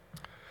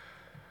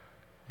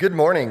Good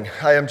morning.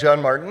 Hi, I'm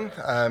John Martin.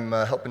 I'm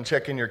helping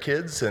check in your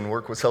kids and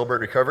work with Celebrate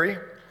Recovery.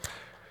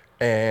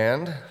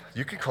 And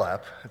you can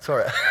clap. It's all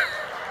right.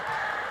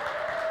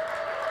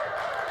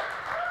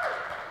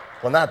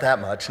 Well, not that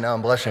much. Now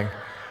I'm blushing.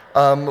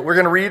 We're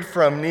going to read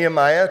from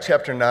Nehemiah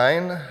chapter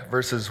 9,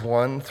 verses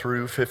 1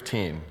 through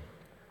 15.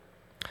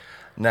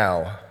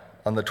 Now,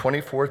 on the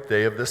 24th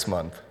day of this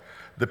month,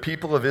 the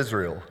people of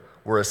Israel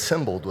were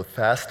assembled with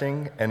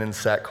fasting and in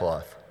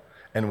sackcloth,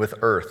 and with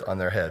earth on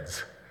their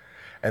heads.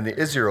 And the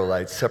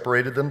Israelites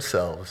separated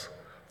themselves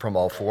from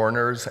all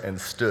foreigners and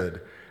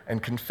stood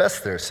and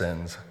confessed their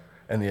sins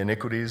and the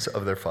iniquities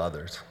of their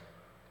fathers.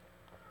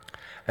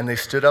 And they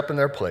stood up in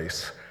their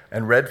place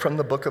and read from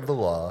the book of the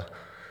law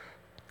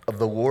of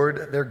the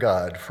Lord their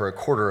God for a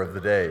quarter of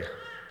the day.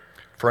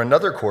 For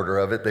another quarter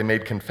of it they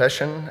made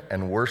confession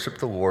and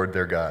worshiped the Lord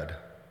their God.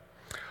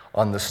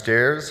 On the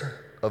stairs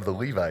of the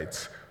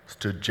Levites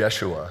stood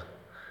Jeshua,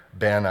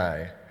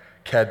 Bani,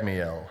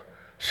 Kadmiel,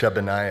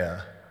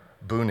 Shebaniah,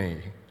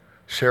 Buni,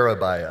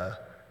 Sherebiah,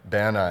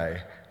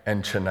 Bani,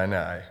 and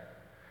Chenani.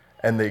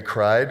 And they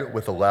cried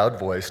with a loud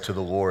voice to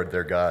the Lord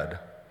their God.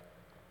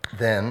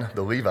 Then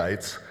the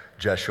Levites,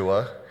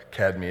 Jeshua,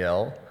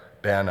 Kadmiel,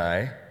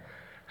 Bani,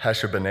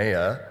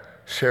 Hashabaniah,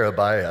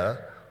 Sherebiah,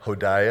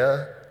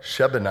 Hodiah,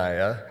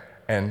 Shebaniah,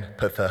 and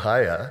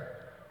Pethahiah,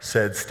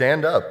 said,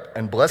 "Stand up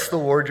and bless the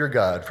Lord your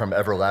God from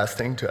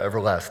everlasting to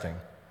everlasting.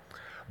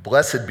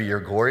 Blessed be your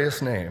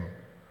glorious name,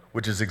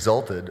 which is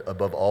exalted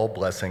above all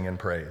blessing and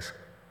praise.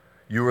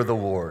 You are the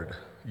Lord,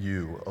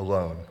 you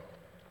alone.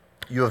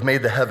 You have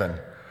made the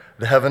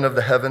heaven of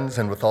the heavens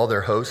and with all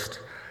their host,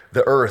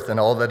 the earth and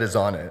all that is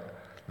on it,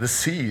 the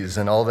seas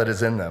and all that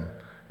is in them,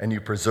 and you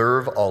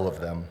preserve all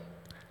of them,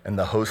 and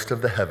the host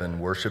of the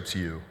heaven worships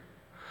you.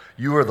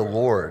 You are the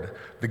Lord,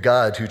 the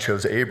God who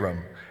chose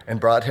Abram and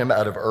brought him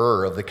out of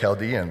Ur of the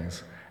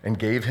Chaldeans and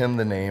gave him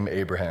the name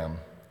Abraham.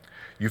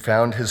 You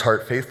found his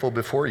heart faithful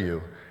before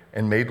you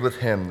and made with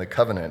him the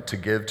covenant to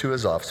give to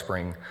his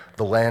offspring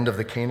the land of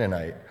the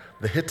Canaanite,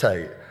 the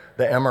Hittite,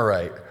 the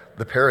Amorite,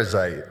 the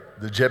Perizzite,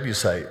 the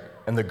Jebusite,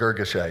 and the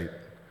Girgashite.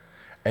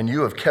 And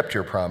you have kept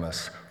your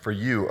promise, for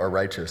you are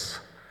righteous.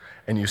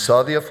 And you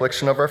saw the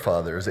affliction of our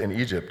fathers in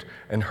Egypt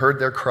and heard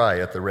their cry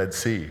at the Red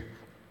Sea,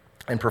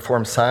 and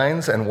performed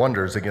signs and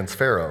wonders against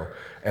Pharaoh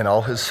and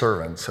all his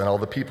servants and all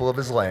the people of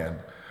his land,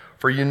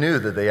 for you knew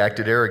that they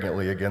acted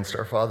arrogantly against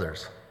our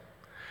fathers.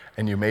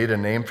 And you made a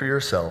name for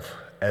yourself,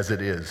 as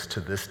it is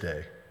to this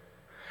day.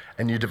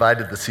 And you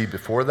divided the sea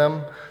before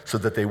them, so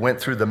that they went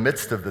through the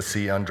midst of the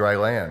sea on dry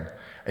land,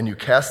 and you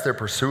cast their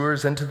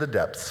pursuers into the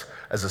depths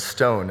as a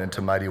stone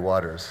into mighty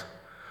waters.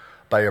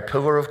 By a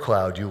pillar of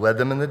cloud you led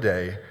them in the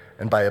day,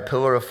 and by a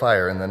pillar of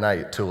fire in the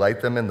night to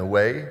light them in the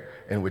way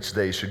in which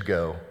they should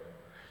go.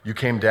 You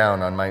came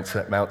down on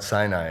Mount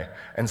Sinai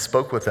and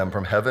spoke with them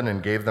from heaven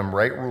and gave them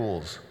right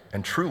rules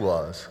and true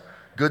laws,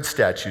 good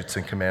statutes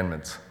and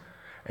commandments.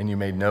 And you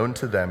made known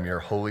to them your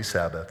holy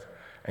Sabbath,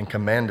 and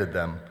commanded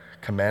them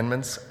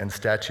commandments and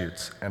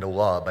statutes and a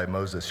law by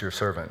Moses your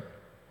servant.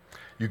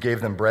 You gave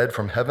them bread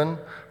from heaven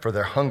for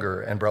their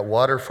hunger and brought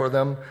water for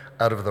them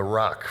out of the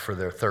rock for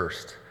their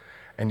thirst.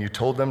 And you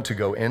told them to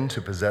go in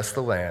to possess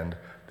the land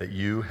that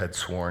you had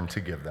sworn to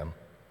give them."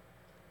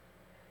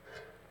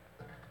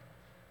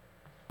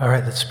 All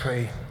right, let's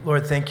pray.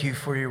 Lord, thank you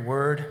for your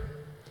word.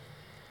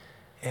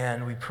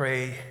 And we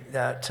pray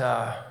that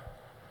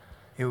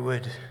it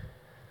would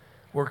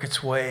work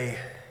its way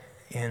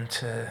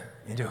into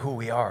who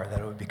we are, that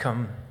it would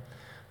become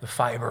the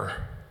fiber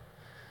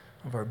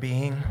of our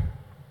being.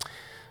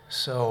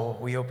 So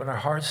we open our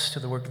hearts to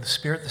the work of the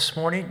Spirit this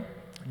morning.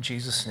 In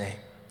Jesus' name,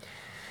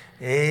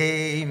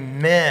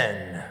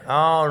 amen.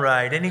 All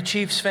right, any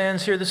Chiefs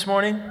fans here this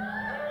morning?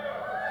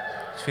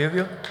 A few of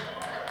you?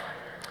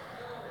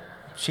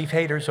 Chief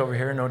haters over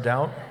here, no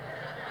doubt.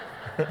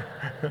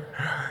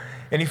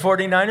 Any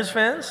 49ers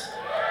fans?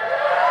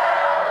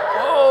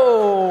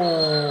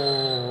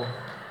 Oh,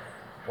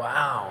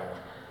 wow.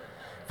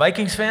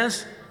 Vikings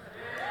fans?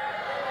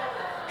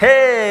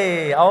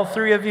 Hey, all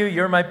three of you,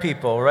 you're my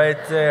people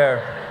right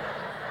there.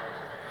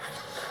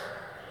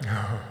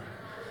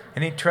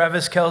 Any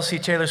Travis Kelce,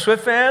 Taylor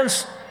Swift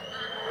fans?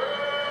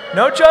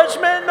 No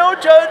judgment, no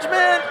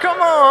judgment,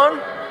 come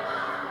on.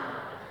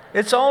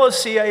 It's all a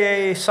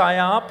CIA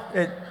psyop.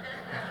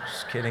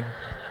 Just kidding.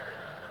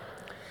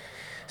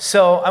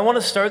 So I want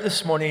to start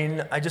this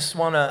morning. I just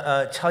want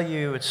to tell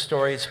you a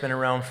story. It's been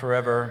around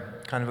forever,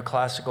 kind of a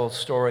classical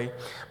story.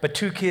 But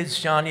two kids,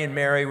 Johnny and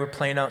Mary, were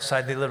playing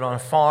outside. They lived on a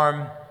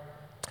farm,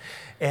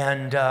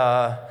 and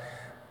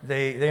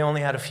they only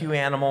had a few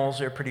animals.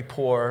 They're pretty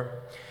poor,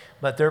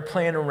 but they're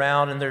playing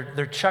around and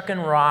they're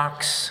chucking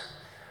rocks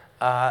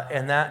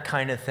and that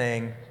kind of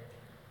thing.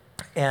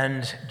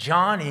 And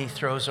Johnny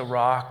throws a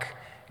rock.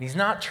 He's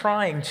not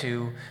trying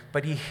to,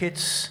 but he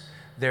hits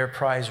their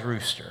prize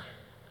rooster.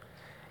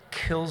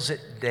 Kills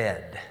it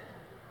dead.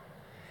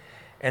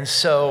 And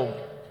so,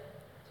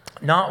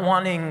 not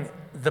wanting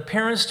the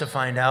parents to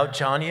find out,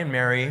 Johnny and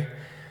Mary,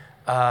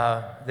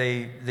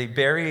 they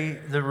bury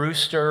the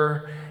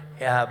rooster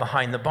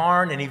behind the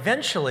barn. And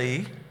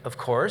eventually, of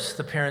course,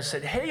 the parents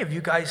said, hey, have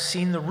you guys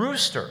seen the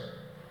rooster?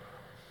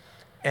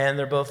 And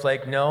they're both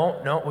like,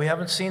 no, we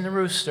haven't seen the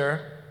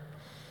rooster.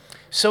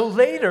 So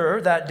later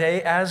that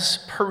day, as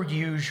per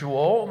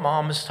usual,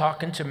 Mom is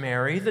talking to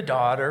Mary, the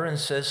daughter, and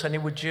says, honey,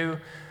 would you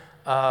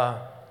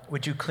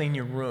clean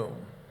your room?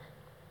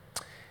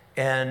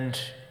 And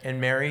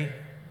Mary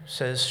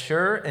says,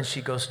 sure. And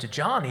she goes to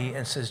Johnny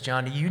and says,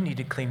 Johnny, you need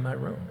to clean my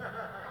room.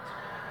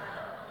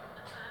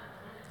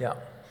 Yeah.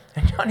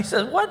 And Johnny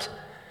says, what?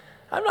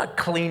 I'm not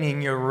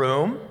cleaning your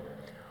room.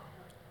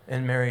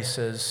 And Mary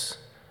says,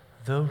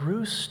 the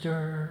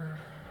rooster.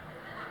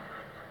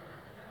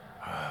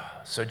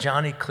 So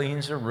Johnny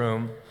cleans her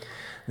room.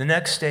 The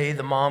next day,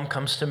 the mom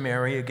comes to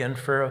Mary again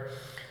for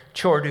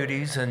chore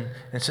duties and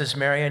says,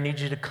 Mary, I need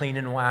you to clean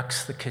and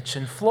wax the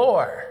kitchen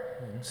floor.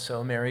 And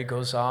so Mary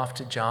goes off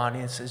to Johnny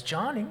and says,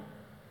 Johnny,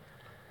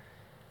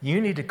 you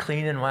need to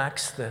clean and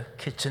wax the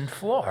kitchen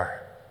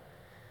floor.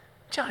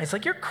 Johnny's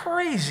like, you're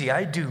crazy.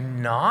 I do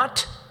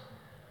not.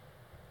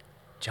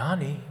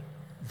 Johnny,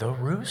 the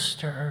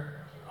rooster.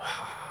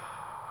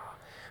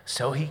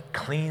 So he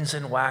cleans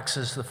and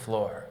waxes the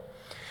floor.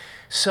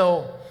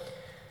 So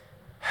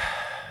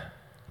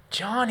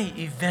Johnny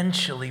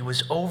eventually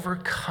was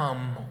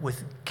overcome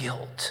with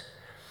guilt.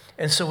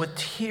 And so with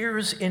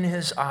tears in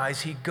his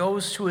eyes, he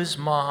goes to his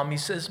mom. He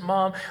says,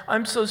 Mom,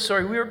 I'm so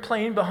sorry. We were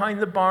playing behind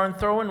the barn,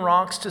 throwing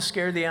rocks to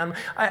scare the animal.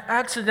 I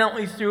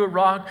accidentally threw a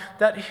rock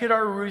that hit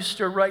our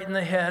rooster right in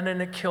the head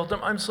and it killed him.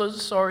 I'm so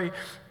sorry.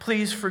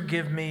 Please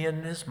forgive me.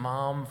 And his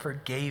mom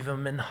forgave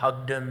him and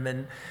hugged him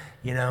and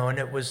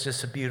it was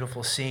just a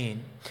beautiful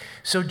scene.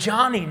 So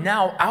Johnny,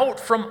 now out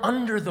from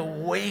under the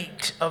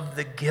weight of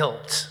the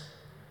guilt,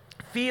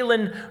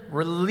 feeling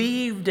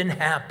relieved and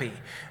happy.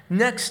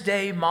 Next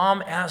day,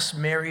 Mom asks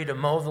Mary to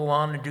mow the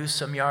lawn and do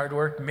some yard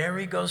work.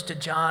 Mary goes to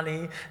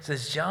Johnny,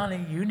 says,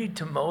 Johnny, you need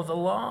to mow the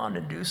lawn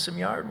and do some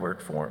yard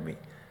work for me.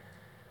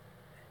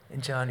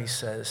 And Johnny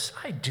says,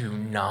 I do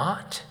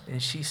not.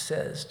 And she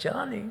says,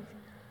 Johnny,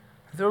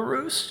 the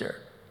rooster.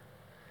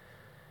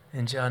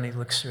 And Johnny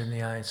looks her in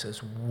the eye and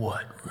says,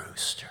 what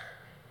rooster?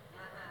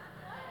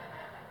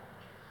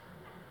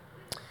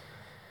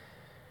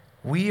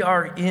 We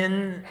are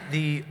in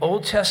the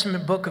Old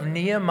Testament book of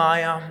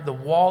Nehemiah. The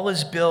wall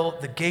is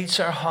built, the gates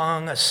are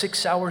hung, a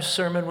 6-hour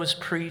sermon was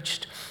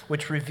preached,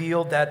 which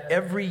revealed that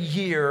every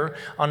year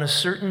on a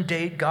certain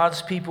date,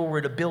 God's people were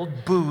to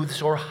build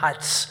booths or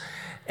huts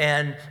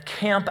and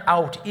camp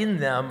out in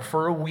them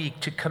for a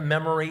week to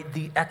commemorate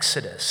the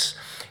Exodus.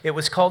 It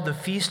was called the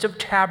Feast of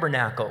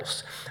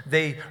Tabernacles.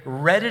 They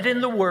read it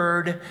in the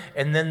Word,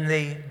 and then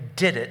they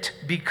did it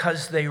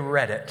because they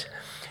read it.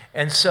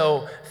 And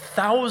so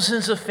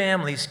thousands of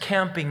families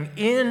camping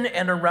in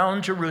and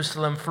around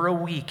Jerusalem for a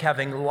week,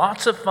 having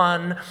lots of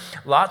fun,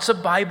 lots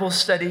of Bible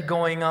study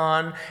going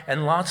on,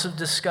 and lots of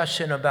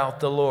discussion about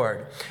the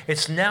Lord.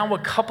 It's now a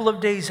couple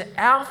of days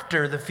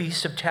after the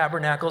Feast of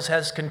Tabernacles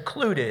has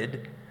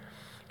concluded,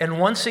 and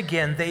once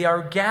again they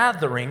are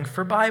gathering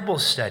for Bible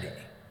study.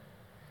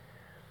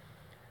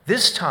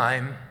 This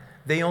time,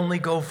 they only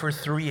go for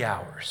 3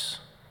 hours.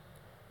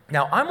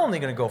 Now, I'm only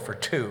going to go for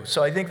 2,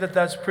 so I think that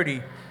that's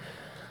pretty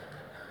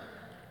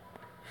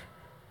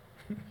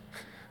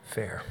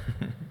fair.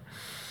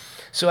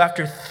 So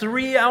after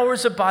 3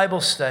 hours of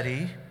Bible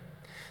study,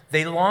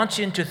 they launch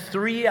into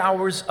 3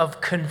 hours of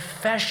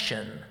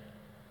confession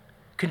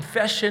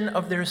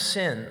of their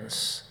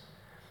sins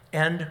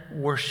and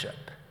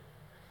worship.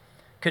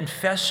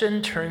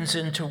 Confession turns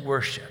into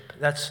worship.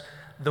 That's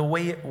the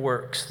way it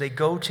works. They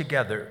go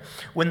together.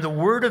 When the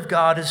Word of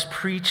God is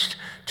preached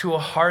to a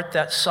heart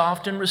that's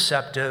soft and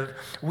receptive,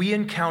 we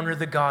encounter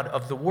the God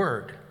of the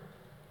Word.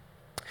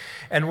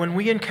 And when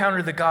we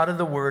encounter the God of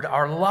the Word,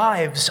 our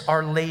lives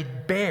are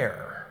laid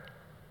bare.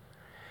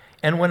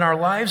 And when our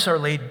lives are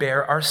laid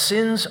bare, our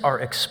sins are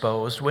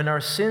exposed. When our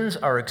sins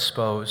are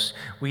exposed,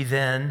 we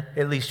then,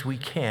 at least we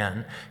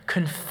can,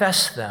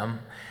 confess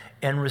them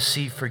and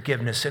receive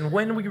forgiveness. And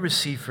when we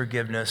receive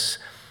forgiveness,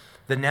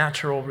 the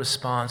natural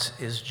response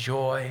is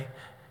joy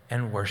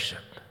and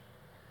worship.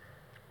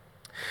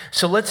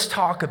 So let's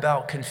talk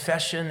about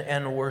confession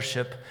and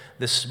worship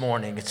this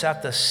morning. It's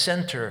at the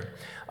center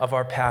of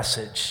our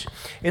passage.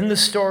 In the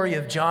story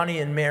of Johnny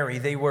and Mary,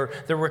 there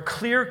were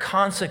clear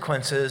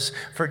consequences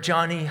for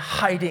Johnny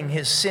hiding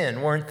his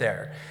sin, weren't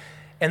there?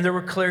 And there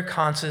were clear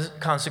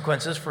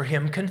consequences for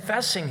him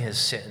confessing his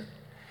sin.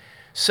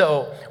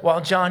 So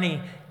while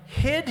Johnny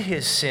hid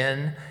his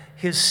sin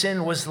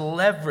was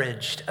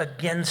leveraged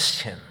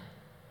against him.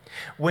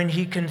 When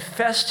he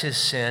confessed his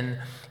sin,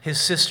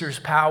 his sister's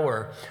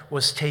power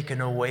was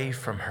taken away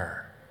from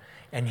her,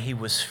 and he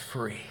was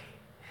free.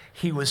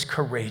 He was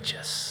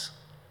courageous.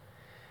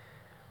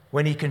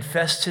 When he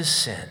confessed his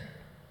sin,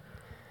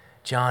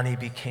 Johnny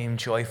became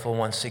joyful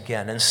once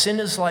again. And sin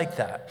is like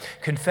that.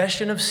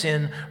 Confession of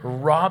sin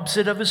robs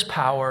it of its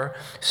power.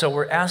 So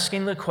we're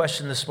asking the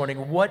question this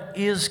morning, what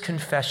is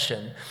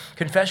confession?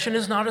 Confession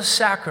is not a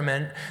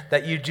sacrament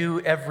that you do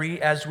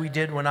as we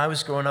did when I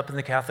was growing up in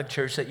the Catholic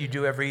Church, that you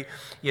do every,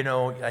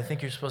 I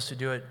think you're supposed to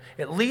do it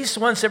at least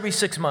once every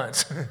 6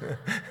 months.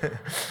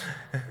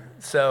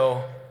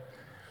 So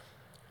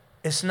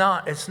it's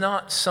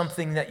not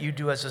something that you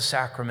do as a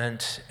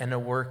sacrament and a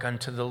work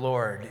unto the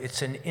Lord.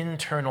 It's an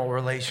internal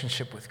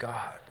relationship with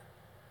God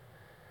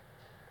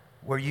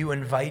where you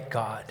invite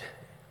God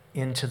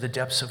into the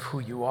depths of who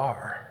you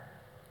are.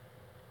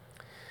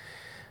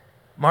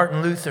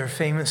 Martin Luther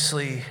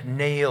famously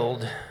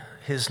nailed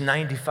his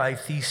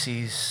 95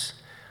 Theses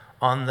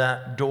on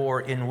that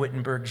door in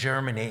Wittenberg,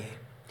 Germany.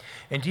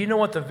 And do you know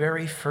what the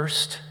very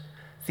first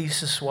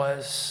thesis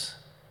was?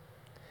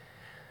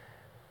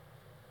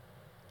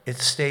 It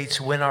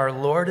states, when our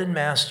Lord and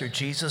Master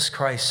Jesus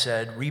Christ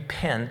said,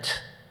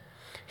 repent,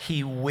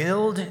 he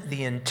willed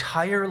the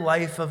entire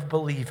life of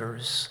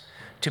believers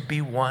to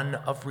be one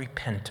of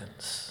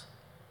repentance.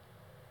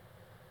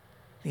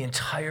 The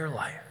entire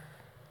life.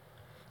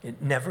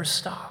 It never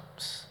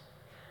stops.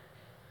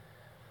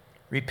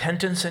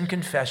 Repentance and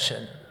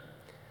confession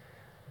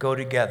go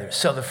together.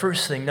 So the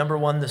first thing, number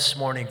one this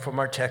morning from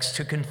our text,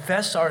 to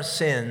confess our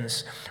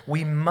sins,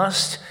 we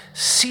must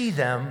see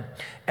them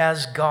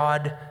as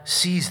God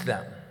sees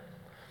them.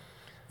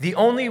 The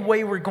only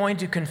way we're going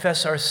to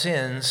confess our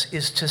sins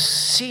is to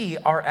see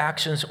our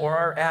actions or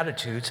our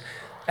attitudes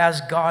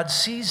as God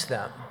sees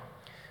them.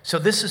 So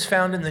this is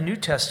found in the New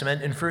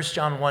Testament in 1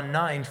 John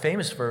 1:9,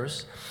 famous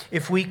verse.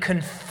 If we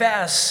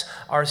confess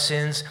our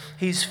sins,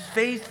 he's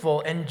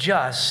faithful and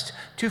just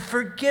to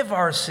forgive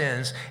our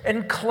sins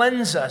and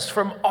cleanse us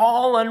from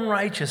all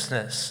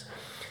unrighteousness.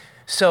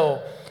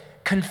 So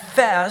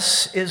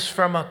confess is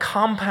from a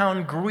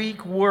compound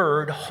Greek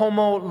word,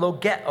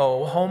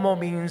 homologeo. Homo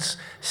means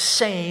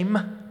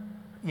same,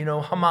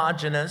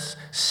 homogeneous,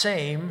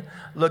 same.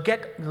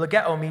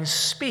 Logeo means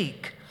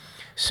speak.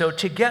 So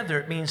together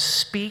it means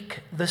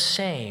speak the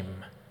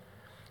same,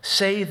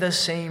 say the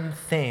same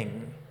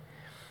thing.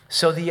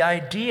 So the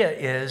idea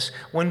is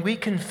when we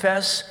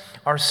confess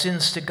our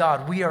sins to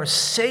God, we are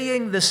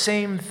saying the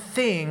same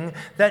thing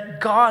that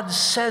God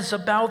says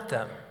about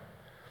them.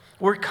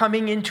 We're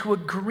coming into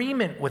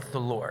agreement with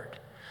the Lord.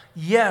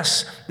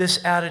 Yes,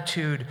 this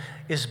attitude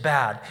is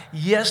bad.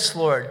 Yes,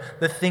 Lord,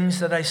 the things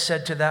that I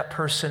said to that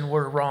person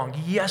were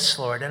wrong. Yes,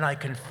 Lord, and I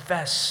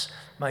confess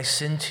my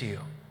sin to you.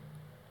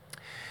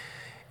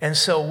 And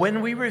so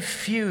when we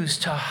refuse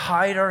to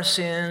hide our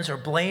sins or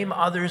blame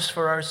others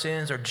for our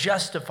sins or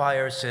justify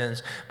our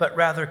sins, but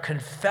rather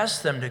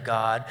confess them to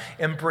God,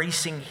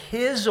 embracing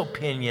his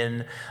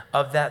opinion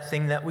of that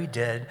thing that we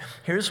did,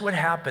 here's what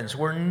happens.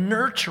 We're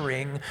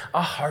nurturing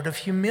a heart of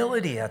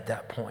humility at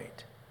that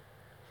point.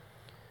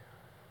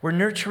 We're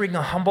nurturing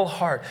a humble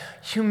heart.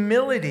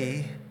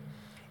 Humility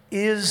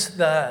is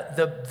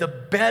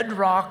the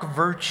bedrock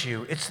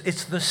virtue.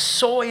 It's the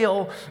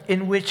soil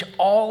in which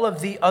all of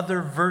the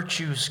other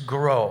virtues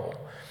grow.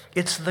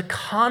 It's the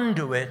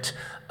conduit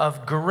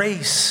of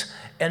grace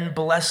and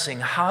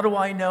blessing. How do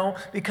I know?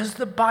 Because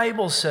the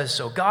Bible says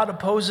so. God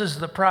opposes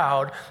the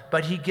proud,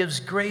 but he gives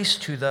grace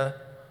to the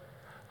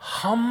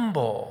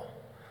humble.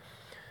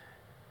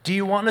 Do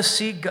you want to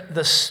see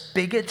the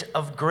spigot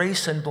of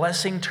grace and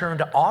blessing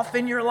turned off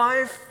in your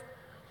life?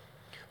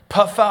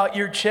 Puff out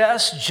your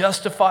chest,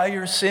 justify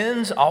your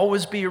sins,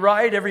 always be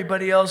right,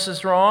 everybody else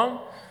is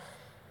wrong.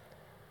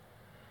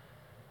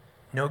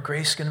 No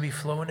grace is going to be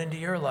flowing into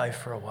your life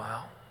for a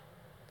while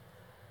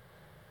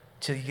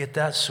till you get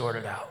that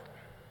sorted out.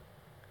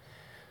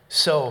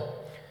 So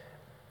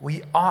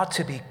we ought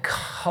to be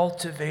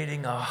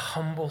cultivating a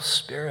humble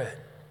spirit.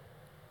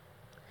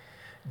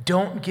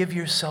 Don't give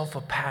yourself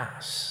a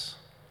pass.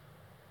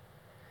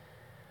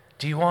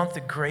 Do you want the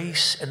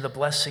grace and the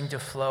blessing to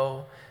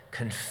flow?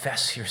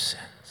 Confess your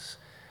sins.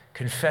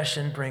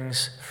 Confession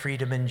brings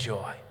freedom and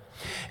joy.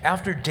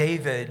 After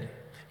David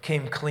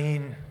came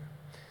clean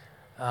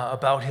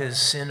about his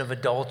sin of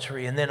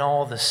adultery and then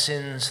all the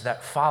sins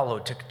that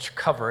followed to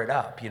cover it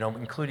up,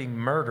 including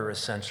murder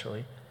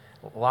essentially,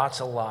 lots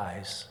of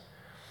lies,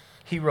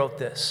 he wrote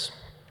this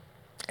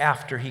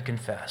after he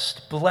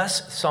confessed.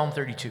 Psalm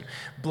 32,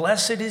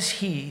 blessed is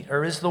he,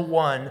 or is the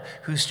one,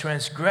 whose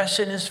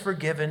transgression is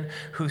forgiven,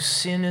 whose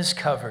sin is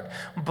covered.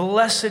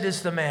 Blessed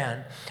is the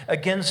man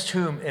against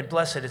whom, and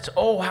blessed, it's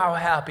oh how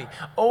happy,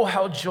 oh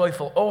how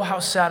joyful, oh how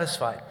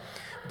satisfied.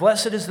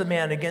 Blessed is the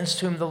man against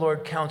whom the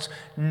Lord counts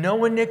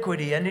no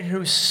iniquity, and in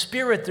whose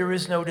spirit there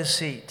is no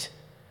deceit.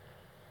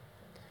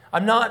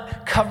 I'm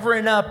not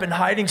covering up and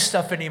hiding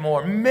stuff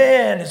anymore.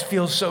 Man, it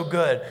feels so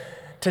good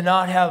to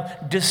not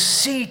have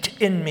deceit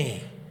in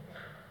me.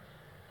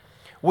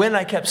 When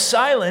I kept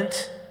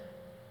silent,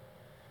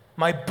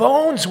 my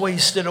bones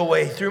wasted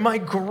away through my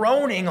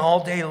groaning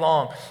all day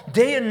long.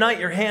 Day and night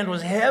your hand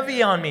was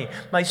heavy on me.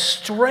 My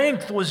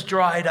strength was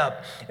dried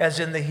up as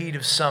in the heat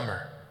of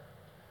summer.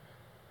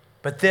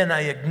 But then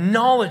I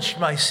acknowledged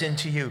my sin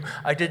to you.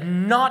 I did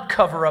not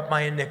cover up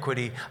my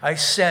iniquity. I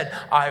said,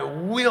 I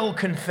will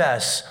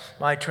confess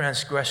my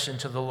transgression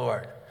to the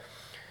Lord.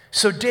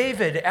 So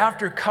David,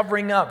 after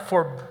covering up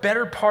for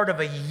better part of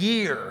a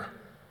year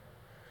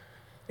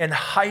and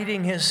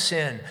hiding his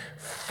sin,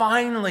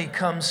 finally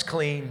comes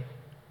clean.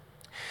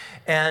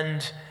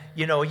 And,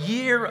 a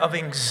year of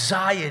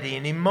anxiety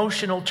and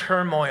emotional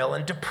turmoil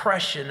and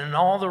depression and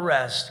all the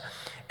rest.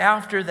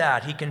 After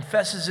that, he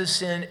confesses his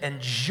sin, and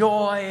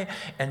joy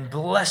and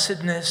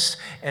blessedness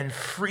and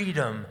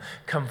freedom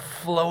come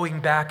flowing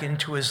back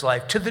into his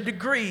life, to the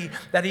degree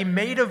that he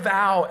made a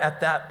vow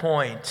at that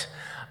point.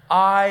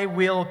 I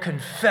will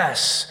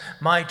confess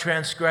my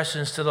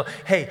transgressions to the Lord.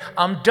 Hey,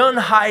 I'm done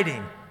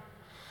hiding.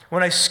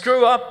 When I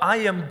screw up, I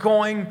am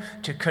going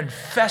to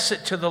confess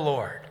it to the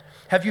Lord.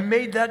 Have you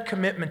made that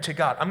commitment to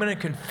God? I'm going to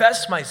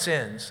confess my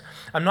sins.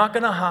 I'm not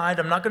going to hide.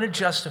 I'm not going to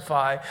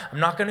justify. I'm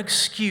not going to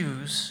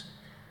excuse.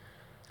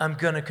 I'm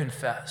going to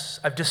confess.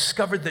 I've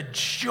discovered the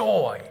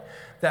joy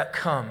that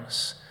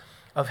comes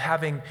of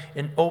having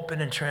an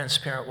open and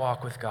transparent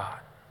walk with God.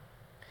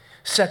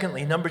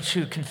 Secondly, number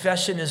 2,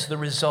 confession is the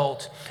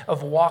result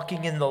of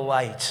walking in the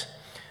light.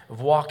 1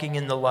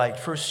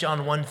 John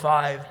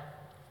 1:5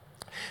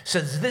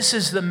 says, this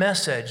is the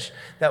message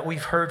that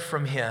we've heard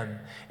from him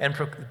and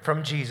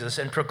from Jesus,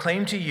 and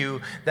proclaim to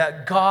you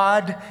that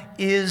God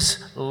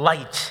is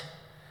light.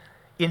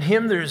 In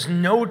him there is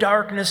no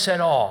darkness at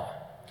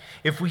all.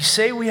 If we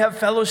say we have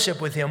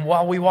fellowship with him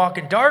while we walk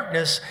in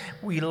darkness,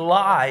 we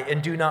lie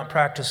and do not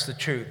practice the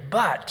truth.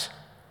 But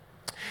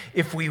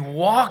if we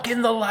walk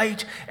in the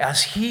light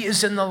as he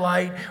is in the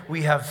light,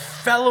 we have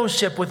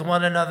fellowship with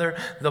one another.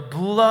 The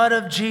blood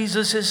of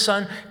Jesus, his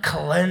son,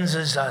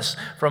 cleanses us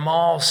from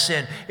all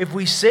sin. If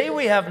we say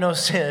we have no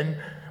sin,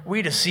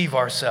 we deceive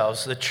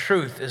ourselves. The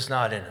truth is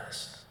not in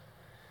us.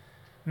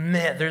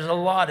 Man, there's a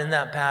lot in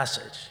that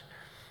passage.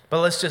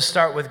 But let's just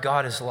start with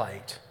God is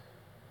light.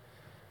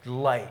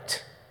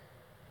 Light.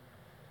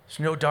 There's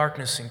no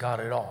darkness in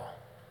God at all.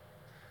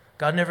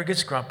 God never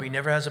gets grumpy,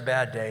 never has a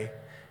bad day,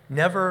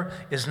 never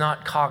is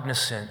not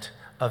cognizant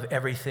of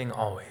everything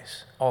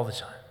always, all the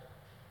time.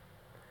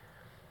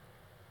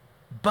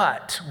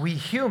 But we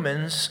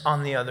humans,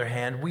 on the other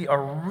hand, we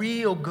are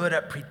real good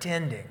at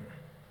pretending.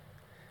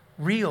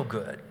 Real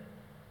good.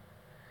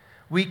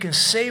 We can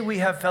say we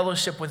have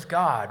fellowship with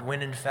God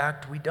when in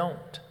fact we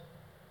don't.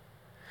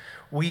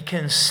 We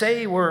can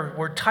say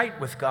we're tight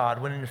with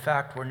God when in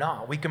fact we're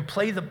not. We can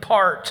play the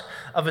part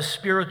of a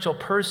spiritual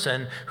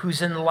person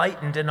who's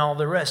enlightened and all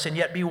the rest, and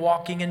yet be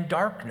walking in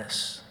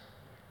darkness.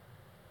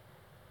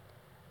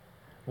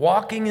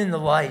 Walking in the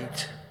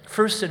light,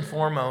 first and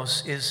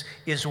foremost,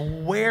 is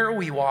where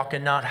we walk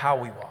and not how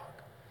we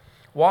walk.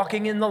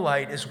 Walking in the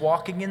light is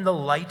walking in the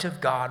light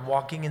of God,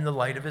 walking in the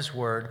light of his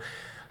word.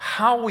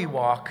 How we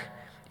walk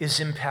is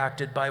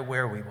impacted by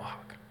where we walk.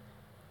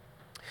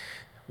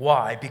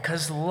 Why?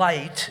 Because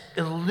light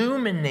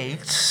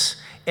illuminates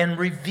and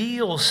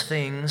reveals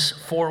things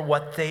for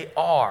what they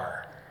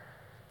are.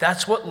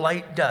 That's what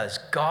light does.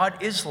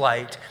 God is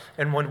light,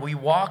 and when we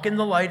walk in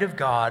the light of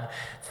God,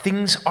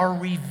 things are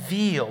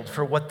revealed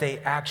for what they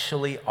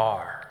actually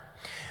are.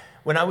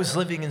 When I was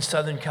living in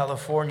Southern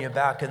California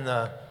back in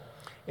the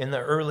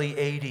early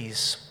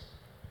 80s,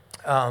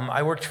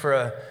 I worked for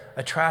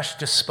a trash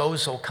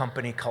disposal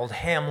company called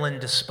Hamlin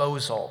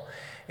Disposal.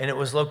 And it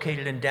was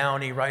located in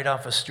Downey, right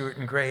off of Stewart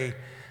and Gray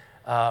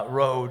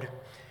Road.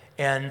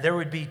 And there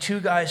would be 2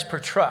 guys per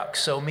truck.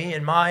 So me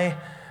and my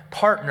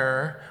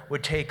partner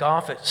would take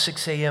off at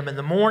 6 a.m. in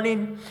the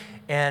morning,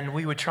 and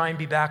we would try and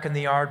be back in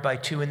the yard by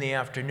 2 in the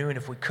afternoon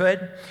if we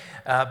could.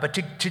 But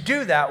to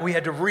do that, we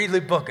had to really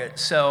book it.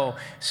 So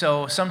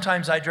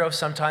sometimes I drove,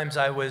 sometimes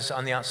I was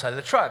on the outside of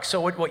the truck. So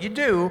what you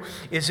do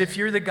is, if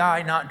you're the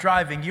guy not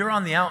driving, you're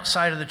on the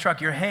outside of the truck.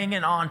 You're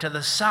hanging on to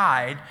the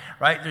side,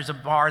 right? There's a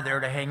bar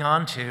there to hang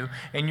on to,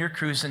 and you're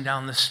cruising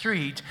down the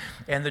street,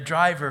 and the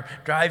driver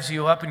drives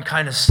you up and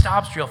kind of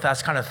stops real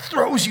fast, kind of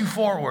throws you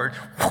forward.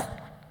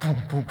 Boom,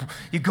 boom, boom.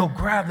 You go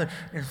grab them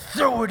and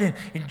throw it in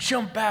and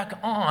jump back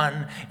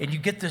on, and you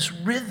get this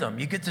rhythm,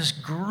 you get this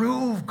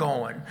groove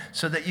going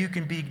so that you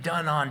can be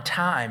done on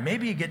time.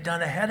 Maybe you get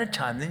done ahead of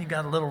time, then you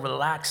got a little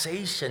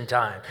relaxation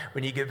time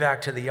when you get back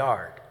to the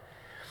yard.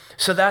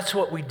 So that's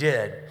what we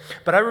did.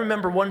 But I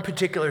remember one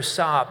particular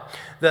stop,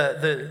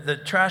 the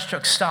trash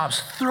truck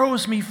stops,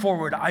 throws me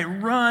forward. I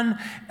run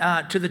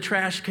to the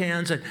trash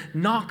cans and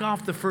knock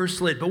off the first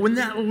lid. But when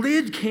that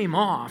lid came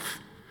off,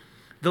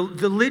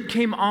 the lid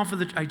came off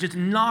of I just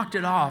knocked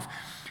it off.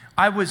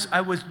 I was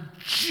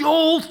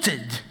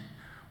jolted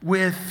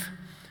with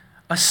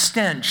a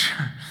stench.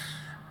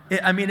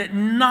 It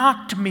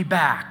knocked me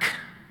back.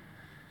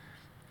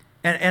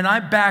 And I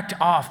backed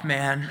off,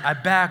 man. I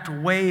backed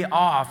way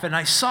off. And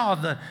I saw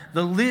the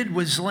lid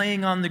was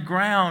laying on the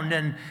ground,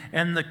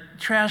 and the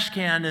trash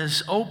can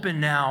is open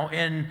now.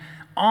 And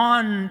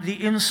on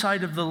the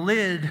inside of the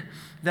lid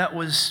that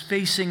was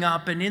facing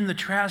up, and in the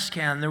trash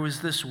can, there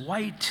was this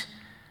white.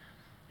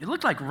 It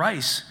looked like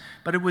rice,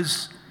 but it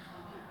was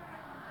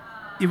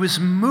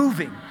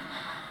moving.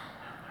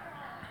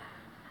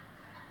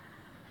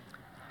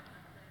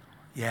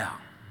 Yeah.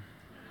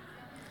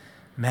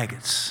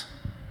 Maggots.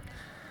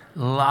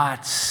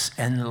 Lots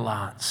and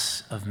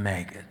lots of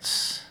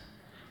maggots.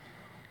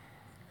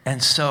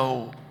 And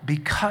so,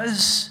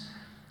 because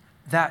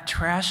that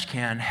trash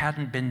can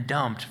hadn't been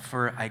dumped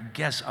for, I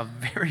guess, a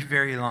very,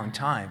 very long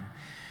time,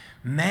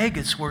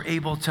 maggots were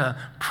able to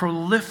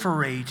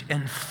proliferate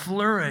and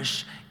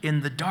flourish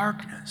in the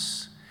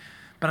darkness.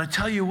 But I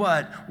tell you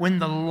what, when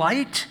the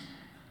light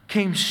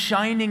came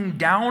shining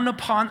down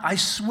upon, I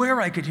swear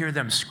I could hear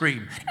them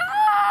scream.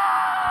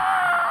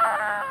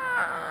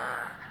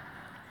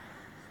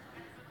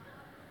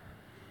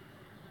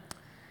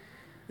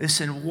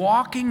 Listen,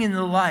 walking in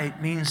the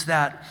light means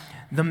that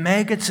the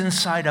maggots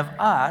inside of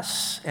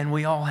us, and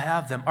we all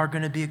have them, are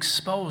going to be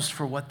exposed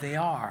for what they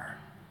are.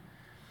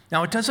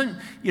 Now, it doesn't,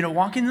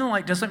 walking in the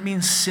light doesn't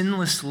mean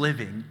sinless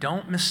living.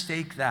 Don't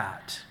mistake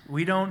that.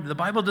 The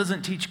Bible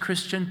doesn't teach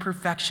Christian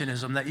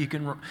perfectionism, that you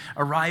can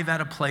arrive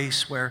at a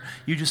place where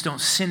you just don't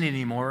sin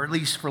anymore, or at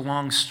least for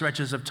long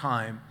stretches of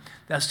time.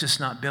 That's just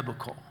not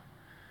biblical.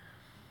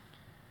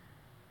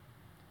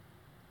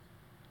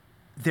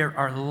 There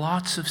are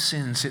lots of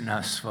sins in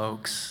us,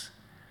 folks.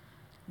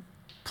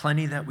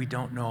 Plenty that we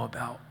don't know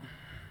about.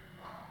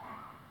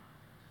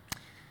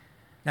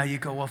 Now you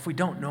go, well, if we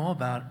don't know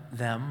about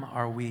them,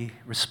 are we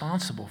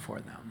responsible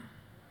for them?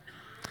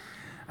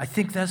 I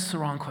think that's the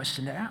wrong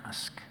question to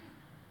ask.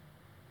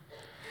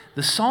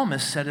 The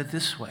psalmist said it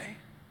this way.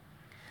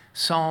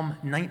 Psalm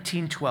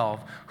 19:12,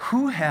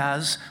 who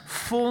has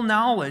full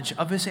knowledge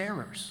of his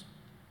errors?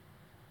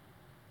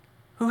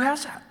 Who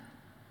has that?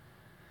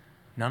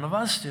 None of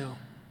us do.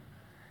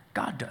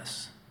 God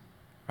does,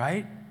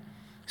 right?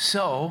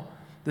 So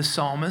the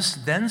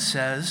psalmist then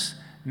says,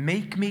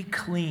 make me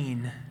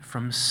clean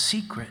from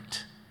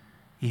secret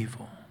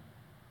evil.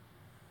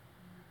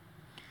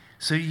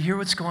 So you hear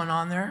what's going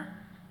on there?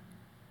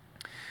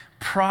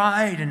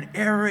 Pride and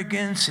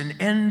arrogance and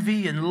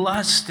envy and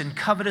lust and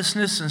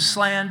covetousness and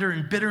slander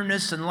and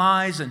bitterness and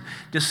lies and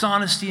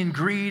dishonesty and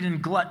greed and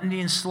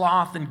gluttony and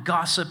sloth and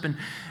gossip and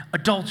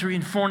adultery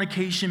and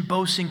fornication,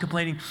 boasting,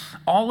 complaining.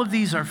 All of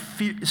these are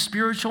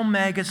spiritual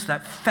maggots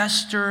that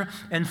fester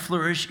and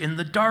flourish in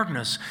the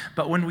darkness.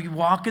 But when we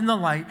walk in the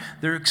light,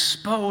 they're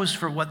exposed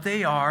for what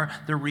they are.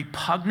 They're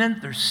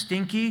repugnant, they're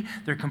stinky,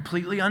 they're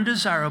completely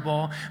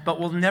undesirable, but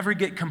we'll never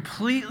get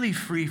completely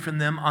free from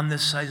them on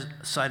this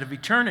side of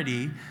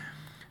eternity.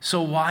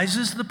 So wise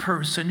is the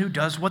person who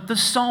does what the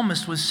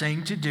psalmist was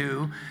saying to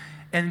do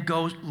and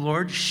goes,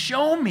 Lord,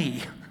 show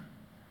me.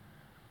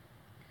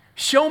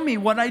 Show me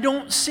what I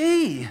don't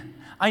see.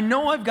 I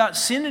know I've got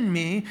sin in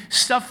me,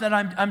 stuff that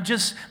I'm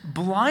just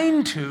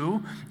blind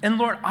to. And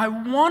Lord, I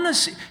want to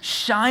see.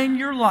 Shine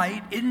your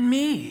light in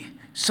me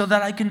so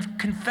that I can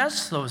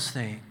confess those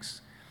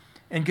things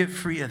and get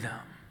free of them.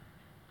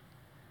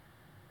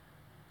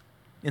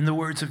 In the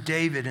words of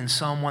David in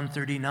Psalm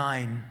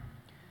 139,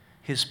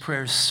 his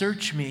prayer,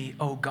 search me,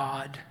 O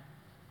God,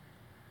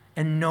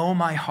 and know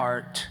my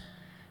heart.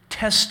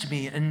 Test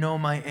me and know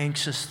my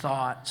anxious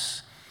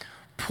thoughts.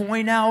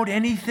 Point out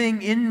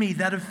anything in me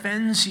that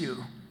offends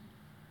you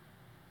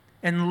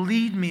and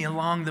lead me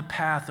along the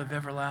path of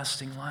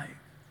everlasting life.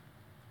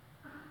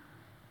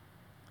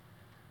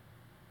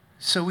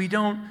 So we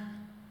don't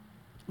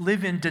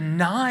live in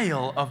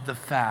denial of the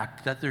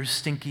fact that there's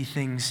stinky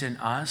things in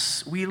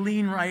us. We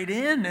lean right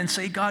in and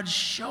say, God,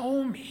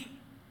 show me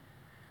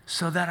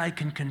so that I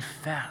can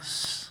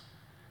confess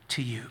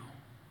to you.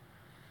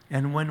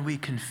 And when we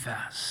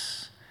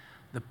confess,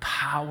 the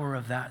power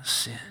of that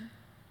sin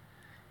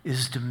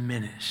is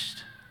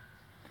diminished,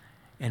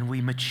 and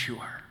we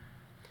mature,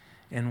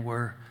 and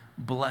we're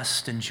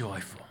blessed and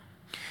joyful.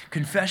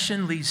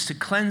 Confession leads to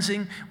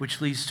cleansing,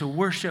 which leads to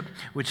worship,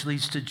 which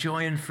leads to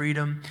joy and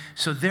freedom.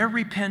 So their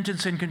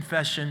repentance and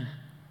confession,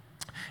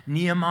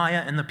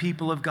 Nehemiah and the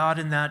people of God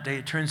in that day,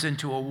 it turns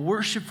into a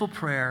worshipful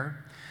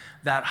prayer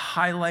that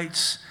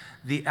highlights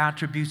the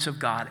attributes of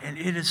God, and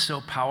it is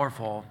so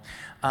powerful.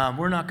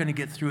 We're not going to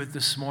get through it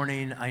this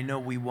morning. I know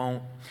we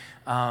won't.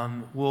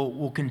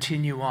 We'll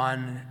continue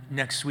on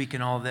next week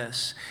in all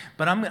this.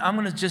 But I'm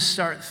going to just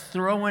start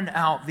throwing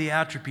out the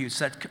attributes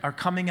that are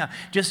coming out.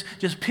 Just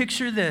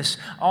picture this.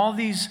 All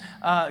these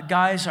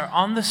guys are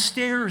on the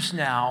stairs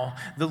now.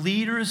 The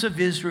leaders of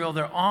Israel,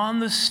 they're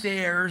on the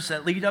stairs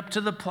that lead up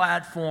to the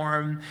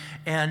platform.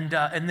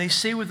 And they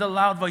say with a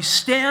loud voice,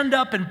 stand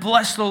up and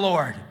bless the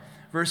Lord.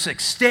 Verse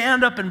 6,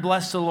 stand up and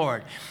bless the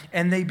Lord.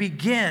 And they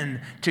begin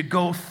to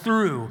go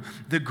through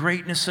the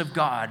greatness of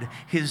God,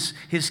 his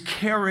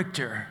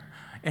character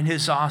and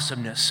his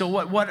awesomeness. So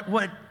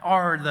what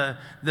are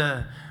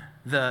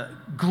the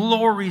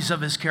glories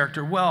of his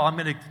character? Well, I'm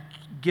going to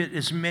get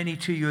as many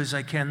to you as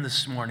I can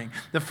this morning.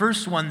 The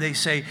first one, they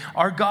say,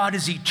 our God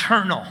is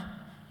eternal.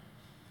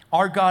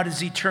 Our God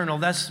is eternal.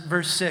 That's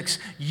verse 6.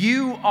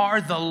 You are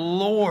the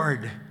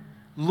Lord.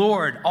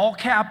 Lord, all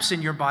caps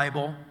in your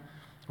Bible.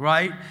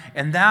 right?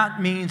 And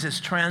that means it's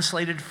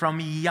translated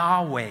from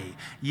Yahweh.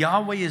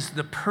 Yahweh is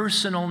the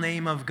personal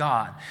name of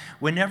God.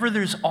 Whenever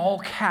there's all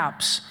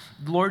caps,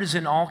 Lord is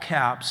in all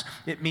caps,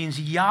 it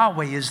means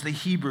Yahweh is the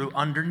Hebrew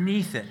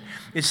underneath it.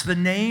 It's the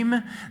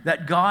name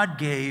that God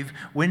gave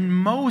when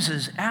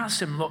Moses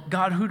asked him, "Look,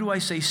 God, who do I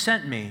say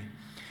sent me?"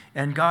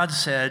 And God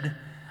said,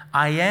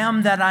 "I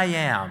am that I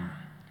am,"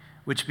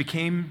 which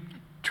became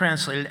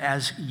translated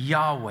as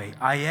Yahweh.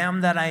 I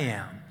am that I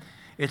am.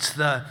 It's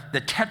the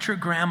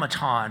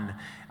tetragrammaton.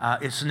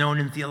 It's known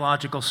in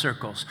theological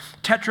circles.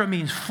 Tetra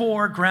means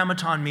four,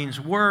 grammaton means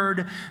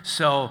word.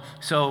 So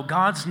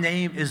God's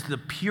name is the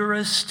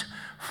purest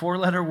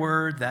four-letter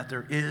word that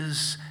there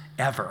is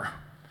ever.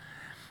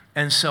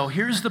 And so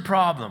here's the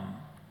problem.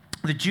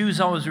 The Jews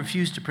always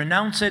refused to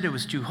pronounce it. It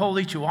was too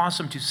holy, too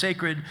awesome, too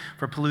sacred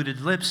for polluted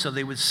lips. So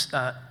they would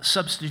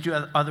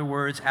substitute other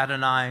words,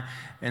 Adonai,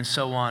 and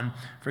so on,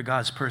 for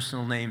God's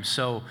personal name.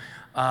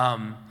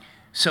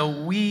 So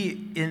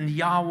we, in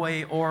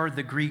Yahweh or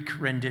the Greek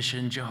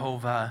rendition,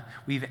 Jehovah,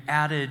 we've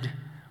added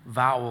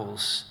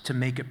vowels to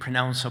make it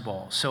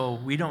pronounceable. So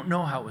we don't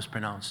know how it was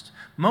pronounced.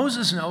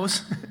 Moses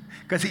knows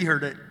because he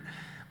heard it,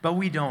 but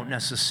we don't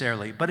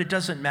necessarily. But it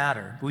doesn't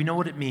matter. We know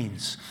what it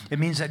means. It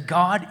means that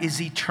God is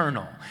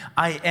eternal.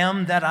 I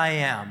am that I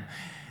am.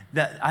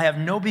 That I have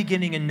no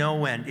beginning and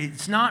no end.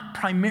 It's not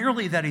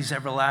primarily that he's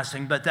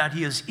everlasting, but that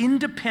he is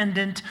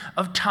independent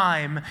of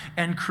time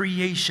and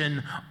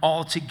creation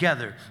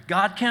altogether.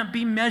 God can't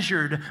be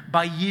measured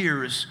by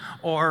years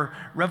or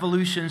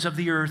revolutions of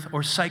the earth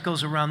or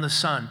cycles around the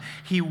sun.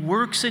 He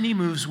works and he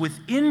moves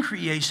within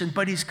creation,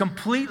 but he's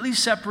completely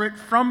separate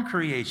from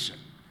creation.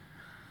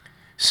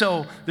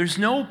 So there's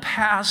no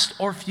past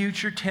or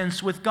future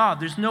tense with God.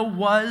 There's no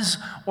was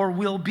or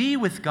will be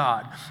with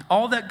God.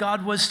 All that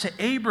God was to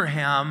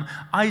Abraham,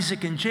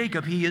 Isaac, and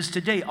Jacob, he is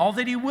today. All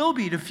that he will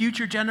be to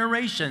future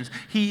generations,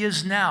 he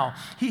is now.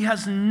 He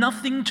has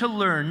nothing to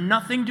learn,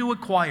 nothing to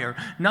acquire,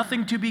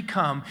 nothing to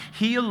become.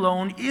 He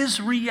alone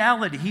is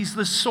reality. He's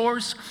the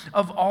source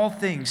of all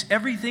things.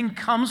 Everything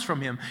comes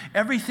from him.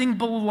 Everything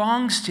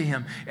belongs to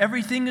him.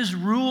 Everything is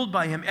ruled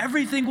by him.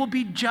 Everything will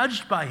be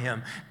judged by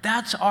him.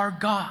 That's our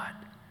God.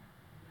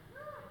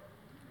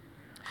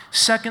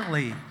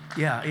 Secondly,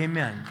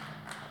 amen.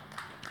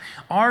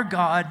 Our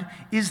God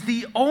is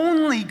the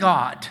only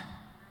God.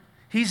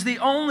 He's the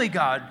only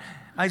God.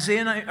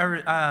 Nehemiah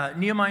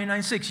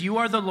 9:6, you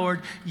are the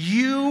Lord,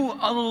 you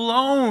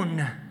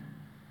alone.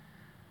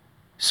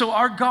 So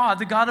our God,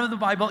 the God of the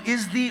Bible,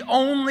 is the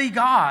only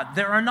God.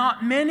 There are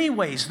not many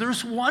ways.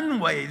 There's one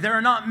way. There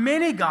are not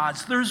many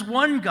gods. There's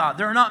one God.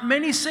 There are not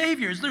many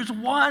saviors. There's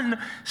one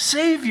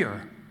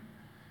Savior.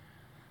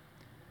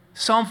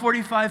 Psalm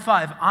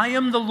 45:5, I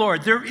am the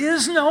Lord. There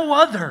is no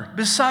other.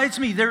 Besides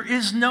me, there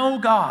is no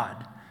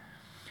God.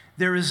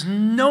 There is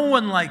no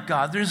one like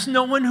God. There's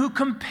no one who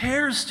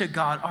compares to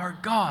God. Our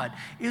God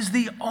is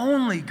the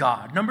only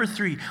God. Number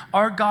 3,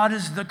 our God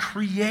is the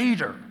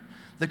Creator.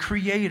 The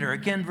Creator.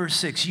 Again, verse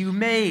 6, you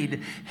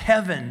made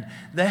heaven,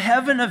 the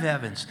heaven of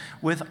heavens,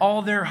 with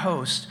all their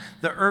host,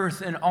 the earth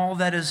and all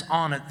that is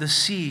on it, the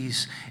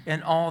seas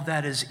and all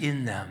that is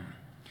in them.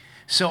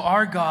 So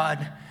our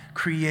God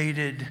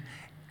created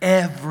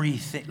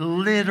everything,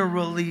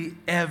 literally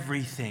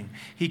everything.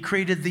 He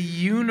created the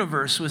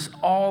universe with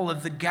all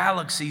of the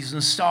galaxies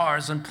and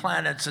stars and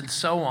planets and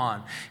so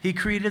on. He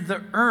created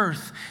the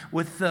earth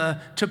with the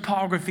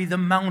topography, the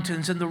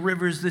mountains and the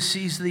rivers, the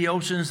seas, the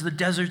oceans, the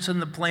deserts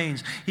and the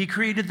plains. He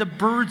created the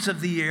birds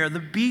of the air, the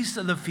beasts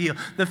of the field,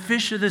 the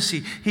fish of the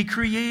sea. He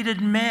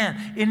created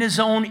man. In his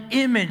own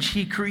image,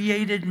 he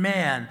created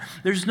man.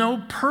 There's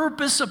no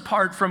purpose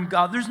apart from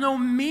God. There's no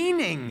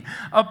meaning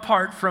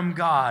apart from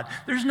God.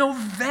 There's no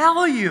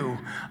value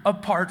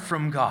apart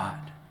from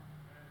God.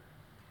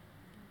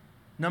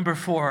 Number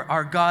 4,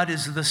 our God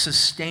is the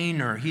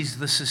sustainer. He's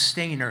the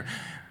sustainer.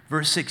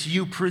 Verse 6,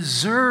 you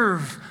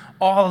preserve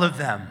all of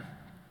them.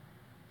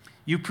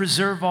 You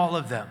preserve all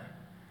of them.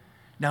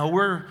 Now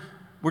we're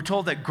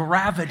told that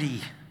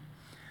gravity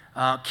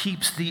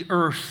keeps the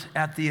earth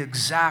at the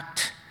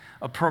exact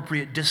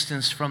appropriate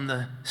distance from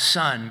the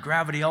sun.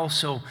 Gravity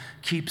also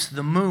keeps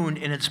the moon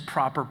in its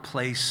proper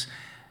place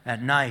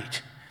at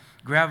night.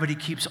 Gravity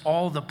keeps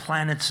all the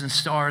planets and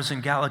stars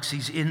and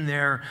galaxies in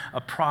their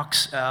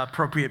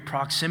appropriate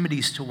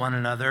proximities to one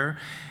another.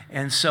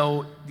 And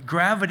so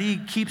gravity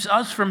keeps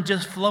us from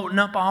just floating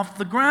up off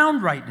the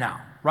ground right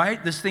now,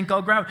 right? This thing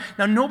called gravity.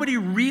 Now, nobody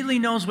really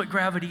knows what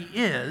gravity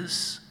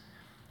is.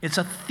 It's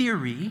a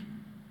theory.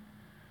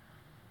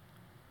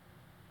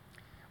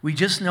 We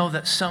just know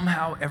that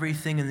somehow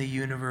everything in the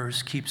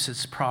universe keeps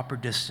its proper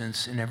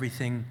distance and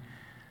everything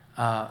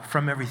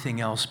from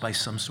everything else by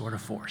some sort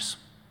of force.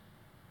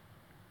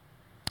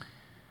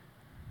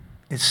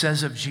 It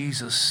says of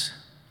Jesus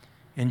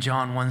in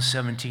John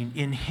 1:17,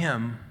 in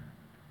him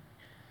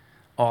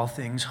all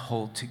things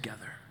hold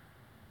together.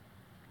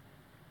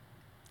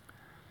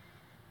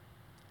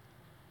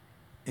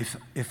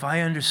 If I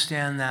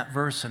understand that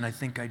verse, and I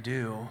think I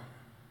do,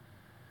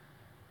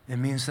 it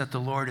means that the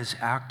Lord is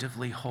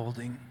actively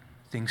holding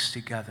things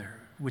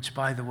together. which,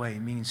 by the way,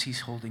 means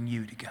he's holding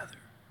you together.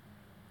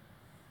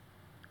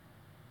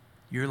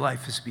 Your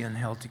life is being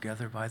held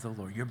together by the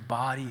Lord, your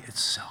body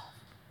itself.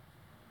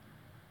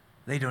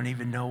 They don't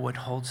even know what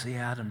holds the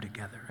atom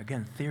together.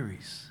 Again,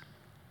 theories.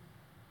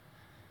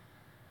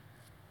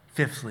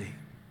 Fifthly,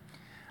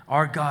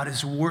 our God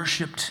is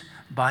worshiped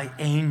by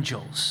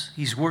angels.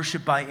 He's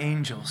worshiped by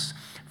angels.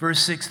 Verse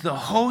 6, the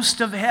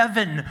host of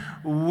heaven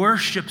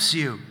worships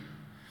you.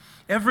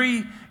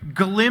 Every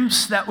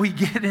glimpse that we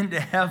get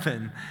into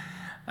heaven,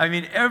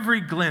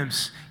 every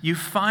glimpse, you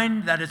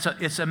find that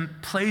it's a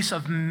place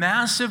of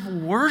massive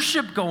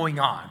worship going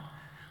on.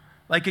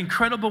 Like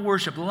incredible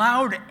worship.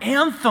 Loud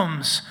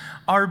anthems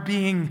are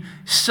being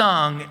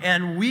sung,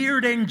 and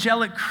weird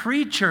angelic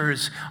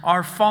creatures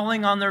are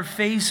falling on their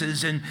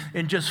faces in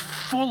just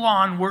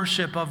full-on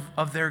worship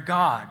of their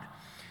God.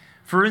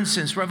 For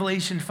instance,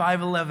 Revelation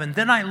 5:11,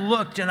 then I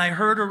looked and I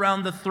heard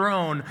around the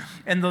throne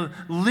and the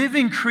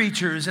living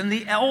creatures and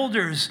the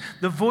elders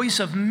the voice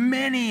of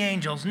many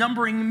angels,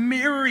 numbering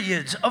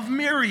myriads of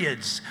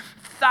myriads,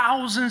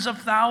 thousands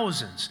of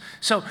thousands.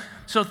 So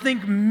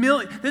think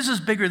this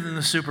is bigger than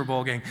the Super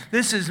Bowl game.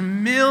 This is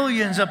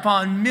millions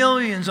upon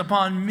millions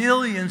upon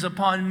millions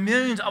upon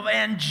millions of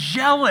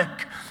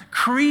angelic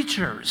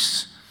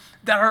creatures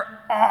that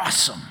are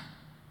awesome.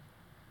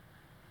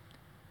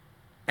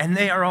 And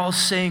they are all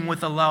saying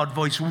with a loud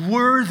voice,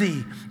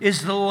 worthy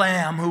is the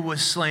Lamb who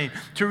was slain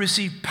to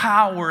receive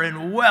power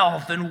and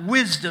wealth and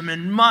wisdom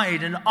and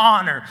might and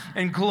honor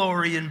and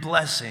glory and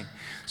blessing.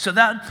 So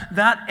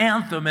that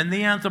anthem and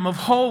the anthem of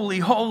holy,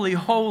 holy,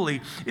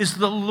 holy is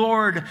the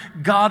Lord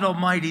God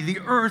Almighty. The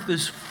earth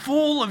is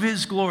full of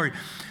his glory.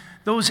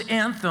 Those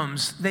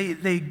anthems,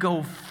 they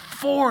go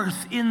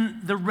forth in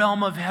the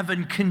realm of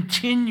heaven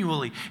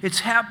continually.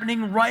 It's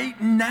happening right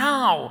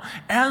now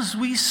as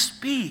we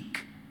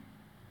speak.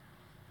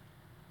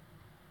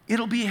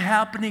 It'll be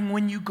happening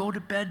when you go to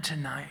bed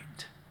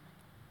tonight.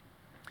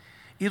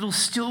 It'll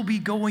still be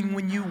going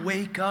when you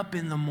wake up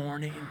in the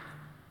morning.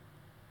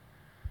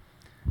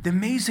 The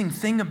amazing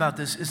thing about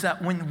this is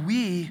that when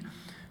we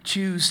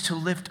choose to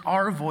lift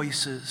our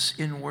voices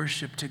in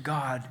worship to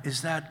God,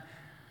 is that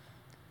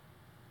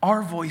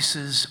our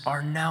voices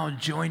are now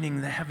joining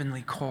the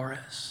heavenly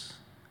chorus.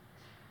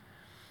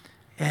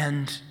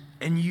 And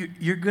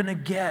you're going to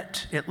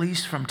get, at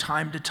least from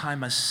time to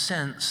time, a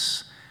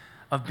sense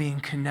of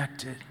being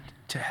connected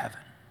to heaven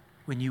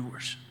when you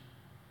worship.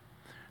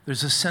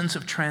 There's a sense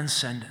of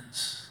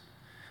transcendence,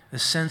 a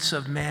sense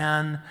of,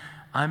 man,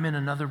 I'm in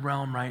another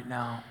realm right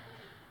now.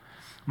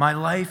 My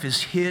life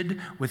is hid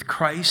with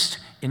Christ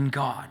in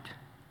God.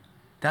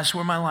 That's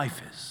where my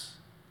life is.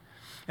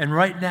 And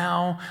right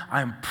now,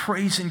 I'm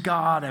praising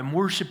God, I'm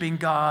worshiping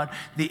God.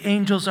 The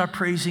angels are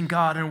praising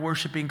God and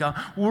worshiping God.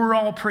 We're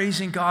all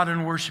praising God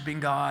and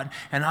worshiping God.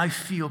 And I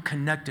feel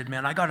connected,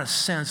 man. I got a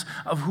sense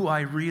of who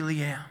I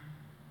really am.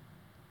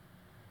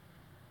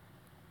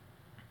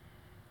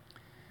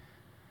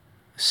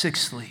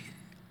 Sixthly,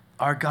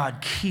 our God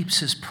keeps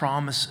his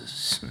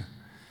promises.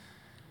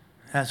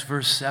 That's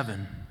verse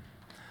 7.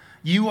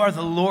 You are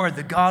the Lord,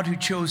 the God who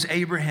chose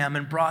Abraham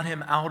and brought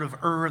him out of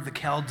Ur of the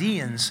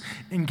Chaldeans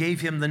and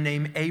gave him the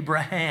name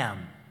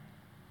Abraham.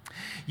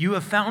 You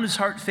have found his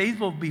heart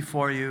faithful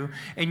before you,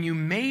 and you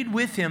made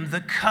with him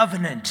the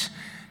covenant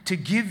to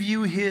give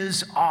you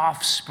his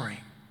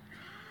offspring,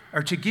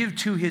 or to give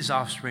to his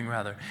offspring,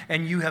 rather.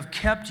 And you have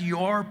kept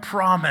your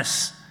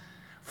promise,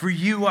 for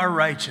you are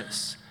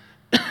righteous.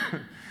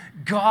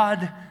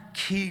 God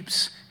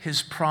keeps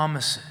his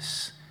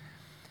promises.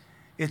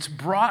 It's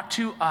brought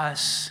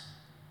us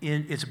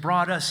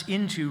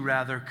into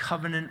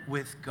covenant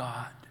with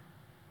God.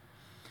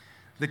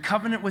 The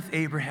covenant with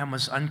Abraham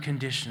was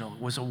unconditional.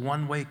 It was a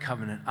one-way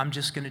covenant. I'm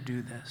just going to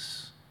do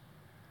this.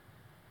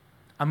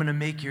 I'm going to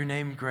make your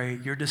name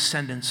great. Your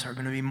descendants are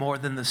going to be more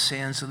than the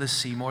sands of the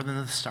sea, more than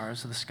the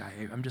stars of the sky.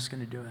 I'm just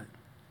going to do it.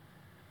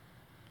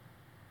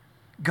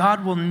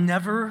 God will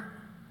never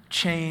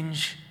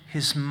change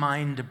his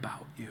mind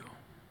about you.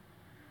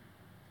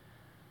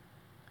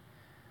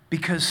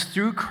 Because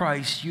through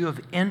Christ, you have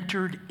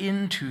entered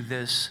into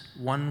this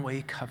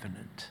one-way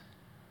covenant.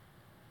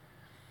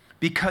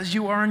 Because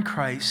you are in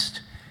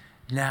Christ,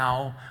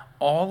 now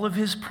all of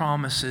his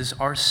promises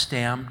are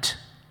stamped,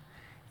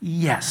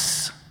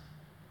 yes,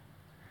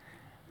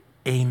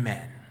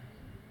 amen.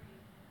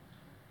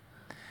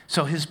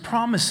 So his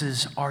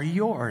promises are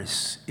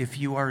yours if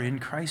you are in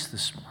Christ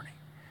this morning.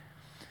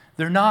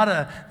 They're not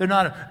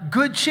a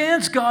good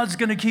chance God's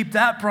going to keep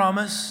that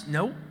promise.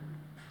 Nope.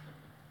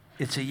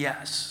 It's a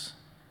yes.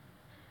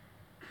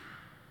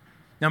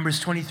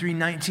 Numbers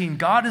 23:19.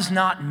 God is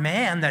not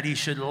man that he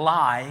should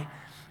lie,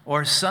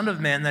 or son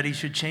of man that he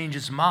should change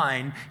his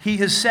mind. He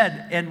has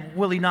said, and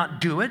will he not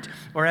do it?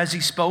 Or has he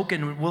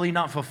spoken, and will he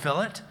not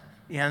fulfill it?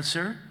 The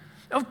answer,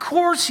 of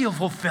course he'll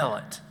fulfill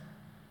it.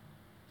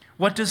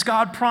 What does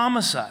God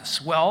promise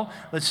us? Well,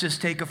 let's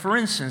just take for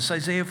instance,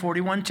 Isaiah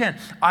 41:10.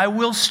 I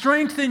will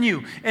strengthen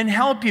you and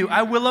help you.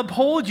 I will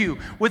uphold you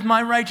with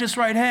my righteous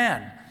right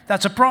hand.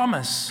 That's a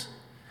promise.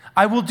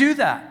 I will do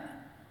that.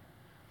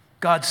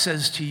 God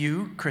says to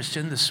you,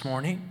 Christian, this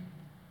morning.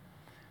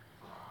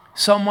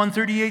 Psalm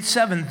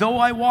 138:7, though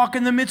I walk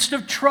in the midst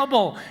of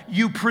trouble,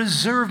 you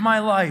preserve my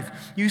life.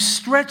 You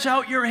stretch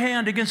out your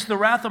hand against the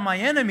wrath of my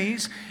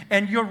enemies,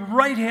 and your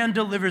right hand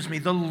delivers me.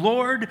 The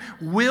Lord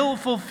will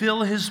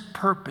fulfill his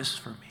purpose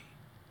for me.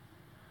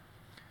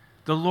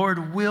 The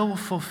Lord will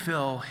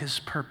fulfill his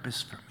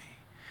purpose for me.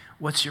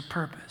 What's your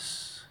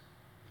purpose?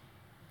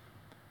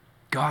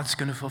 God's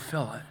going to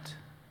fulfill it.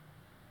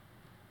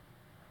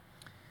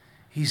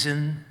 He's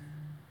in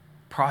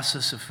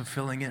process of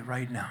fulfilling it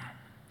right now.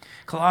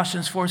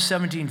 Colossians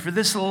 4:17, for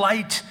this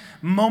light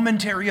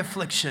momentary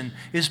affliction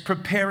is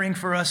preparing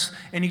for us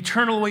an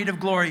eternal weight of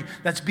glory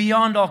that's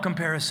beyond all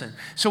comparison.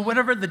 So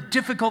whatever the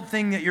difficult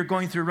thing that you're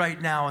going through right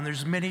now, and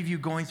there's many of you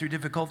going through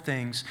difficult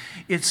things,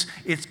 it's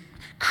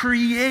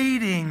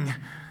creating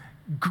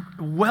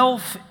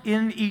wealth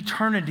in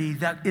eternity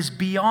that is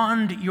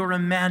beyond your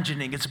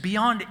imagining. It's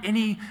beyond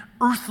any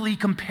earthly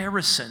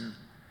comparison.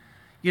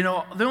 You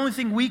know, the only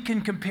thing we can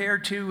compare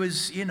to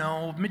is,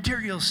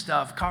 material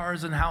stuff,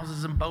 cars and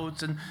houses and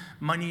boats and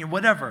money and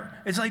whatever.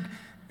 It's like,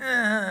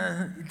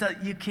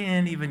 you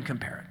can't even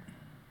compare it.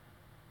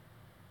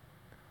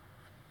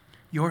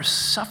 Your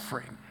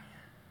suffering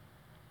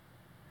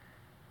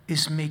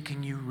is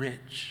making you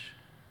rich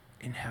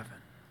in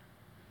heaven.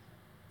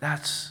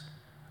 That's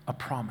a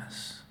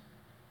promise.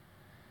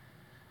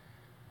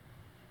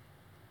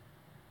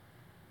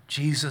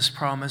 Jesus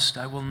promised,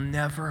 I will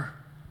never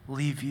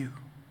leave you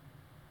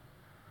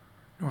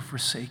nor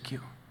forsake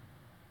you.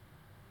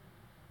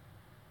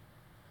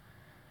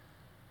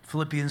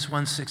 Philippians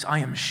 1:6, I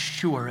am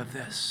sure of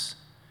this,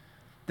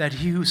 that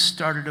he who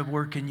started a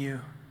work in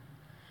you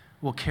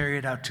will carry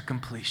it out to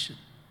completion.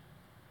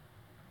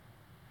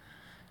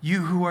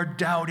 You who are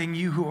doubting,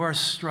 you who are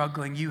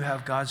struggling, you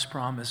have God's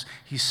promise.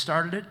 He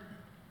started it,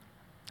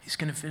 he's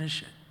going to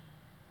finish it.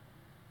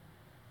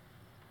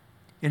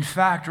 In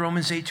fact,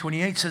 Romans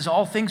 8:28 says,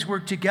 all things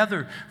work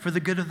together for the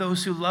good of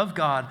those who love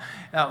God,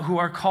 who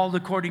are called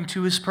according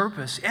to his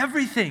purpose.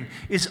 Everything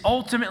is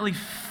ultimately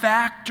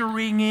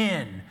factoring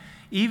in,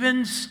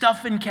 even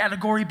stuff in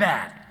category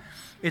bad.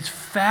 It's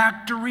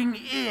factoring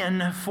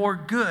in for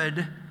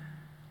good,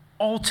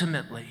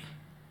 ultimately,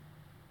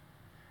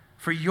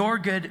 for your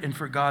good and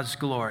for God's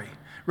glory.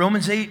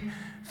 Romans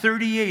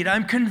 8:38,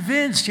 I'm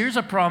convinced, here's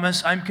a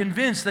promise, I'm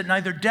convinced that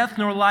neither death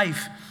nor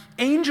life,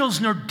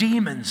 angels nor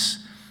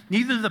demons,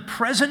 neither the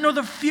present nor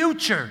the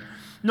future,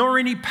 nor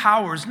any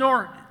powers,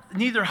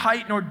 neither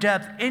height nor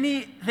depth,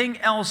 anything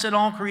else in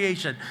all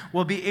creation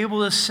will be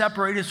able to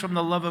separate us from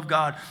the love of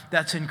God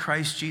that's in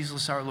Christ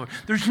Jesus our Lord.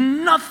 There's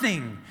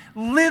nothing,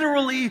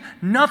 literally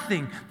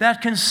nothing,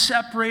 that can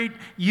separate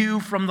you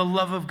from the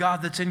love of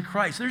God that's in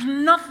Christ. There's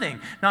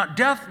nothing, not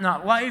death,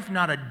 not life,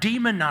 not a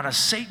demon, not a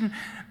Satan.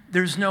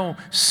 There's no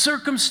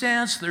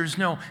circumstance, there's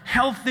no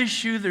health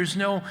issue, there's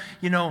no,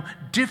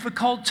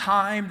 difficult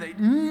time.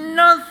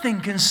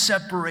 Nothing can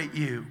separate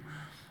you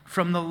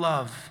from the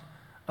love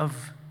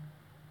of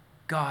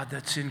God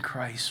that's in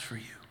Christ for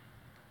you.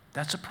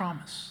 That's a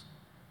promise.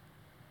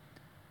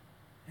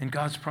 And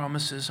God's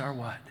promises are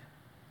what?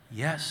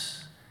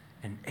 Yes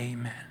and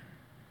amen.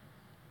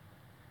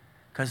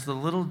 Because the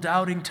little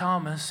doubting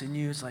Thomas in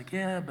you is like,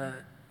 yeah,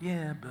 but.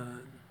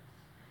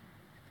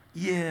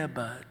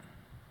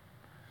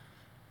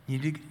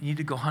 You need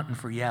to go hunting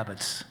for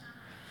yabbits.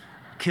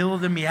 Kill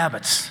them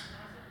yabbits.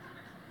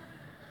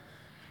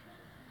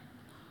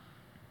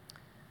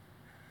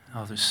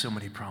 Oh, there's so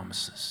many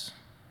promises.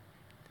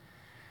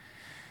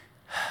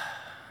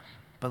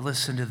 But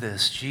listen to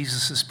this.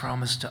 Jesus'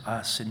 promise to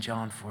us in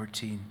John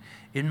 14.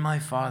 In my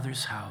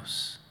Father's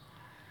house,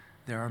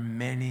 there are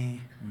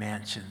many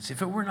mansions.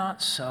 If it were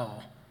not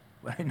so,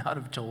 would I not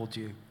have told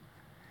you?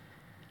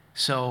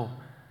 So,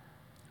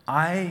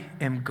 I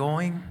am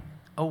going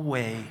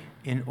away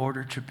in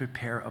order to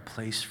prepare a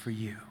place for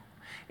you.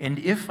 And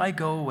if I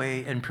go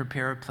away and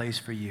prepare a place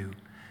for you,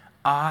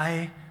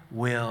 I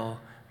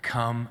will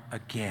come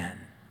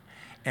again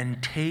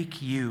and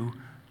take you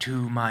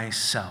to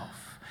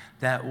myself,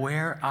 that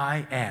where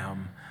I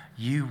am,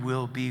 you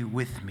will be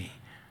with me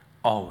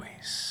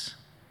always.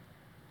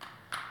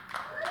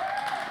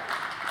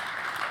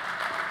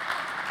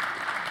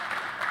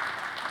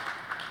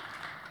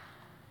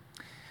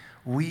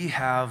 We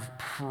have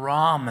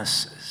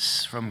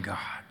promises from God.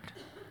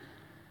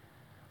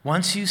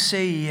 Once you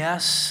say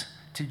yes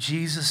to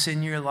Jesus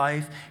in your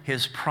life,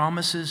 his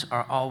promises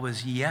are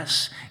always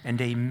yes and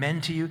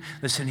amen to you.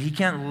 Listen, he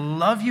can't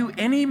love you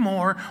any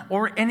more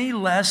or any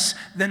less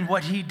than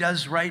what he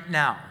does right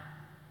now.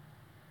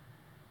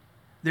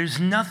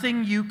 There's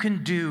nothing you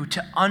can do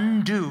to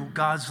undo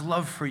God's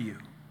love for you.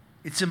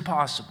 It's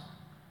impossible.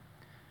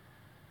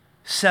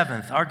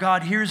 Seventh, our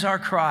God hears our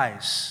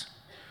cries.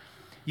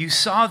 You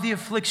saw the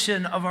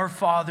affliction of our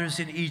fathers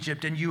in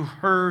Egypt, and you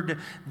heard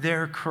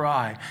their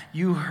cry.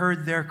 You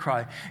heard their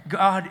cry.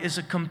 God is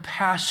a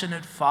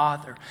compassionate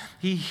Father.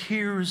 He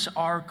hears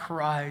our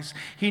cries.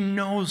 He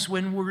knows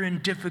when we're in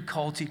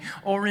difficulty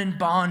or in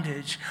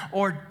bondage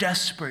or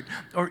desperate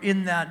or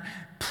in that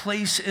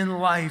place in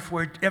life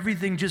where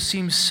everything just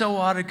seems so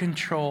out of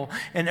control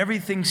and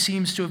everything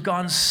seems to have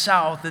gone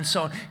south and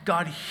so on,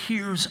 God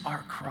hears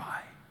our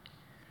cry.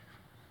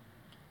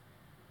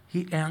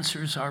 He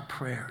answers our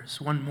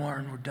prayers. One more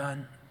and we're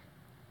done.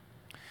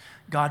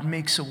 God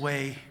makes a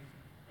way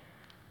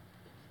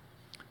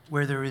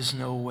where there is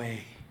no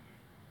way.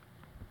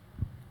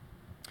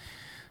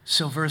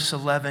 So verse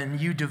 11,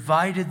 you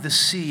divided the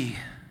sea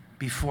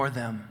before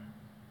them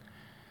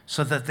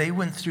so that they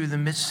went through the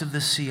midst of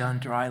the sea on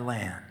dry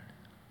land.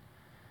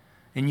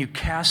 And you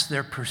cast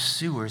their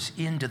pursuers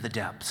into the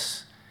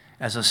depths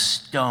as a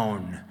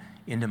stone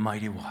into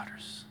mighty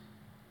waters.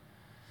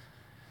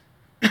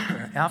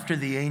 After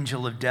the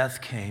angel of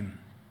death came,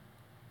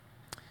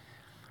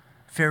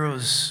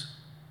 Pharaoh's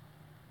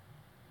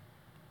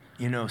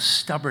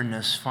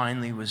stubbornness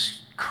finally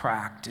was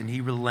cracked and he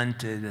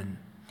relented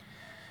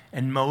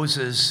and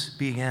Moses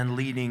began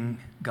leading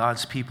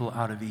God's people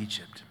out of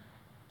Egypt.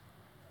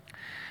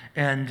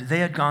 And they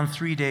had gone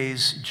 3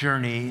 days'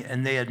 journey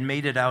and they had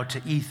made it out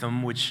to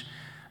Etham, which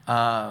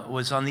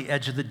was on the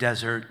edge of the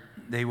desert.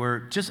 They were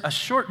just a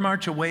short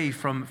march away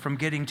from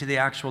getting to the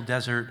actual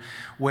desert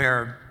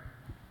where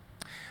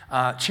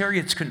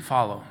chariots couldn't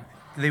follow.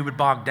 They would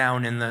bog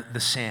down in the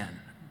sand,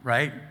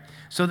 right?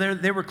 So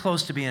they were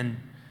close to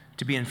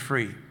being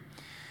free.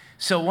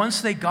 So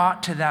once they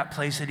got to that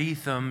place at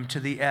Etham, to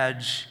the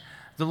edge,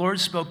 the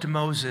Lord spoke to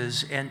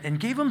Moses and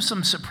gave him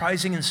some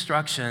surprising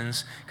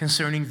instructions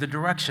concerning the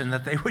direction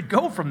that they would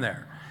go from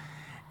there.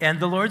 And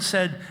the Lord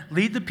said,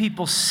 lead the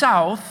people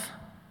south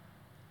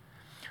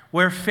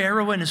where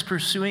Pharaoh and his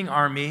pursuing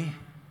army,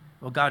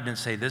 well, God didn't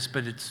say this,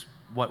 but it's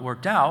what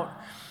worked out,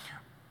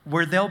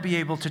 where they'll be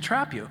able to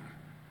trap you.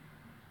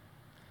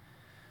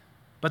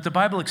 But the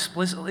Bible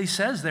explicitly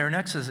says there in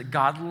Exodus that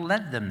God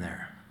led them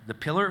there. The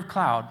pillar of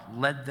cloud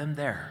led them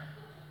there.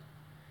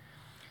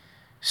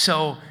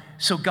 So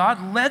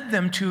God led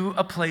them to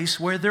a place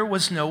where there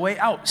was no way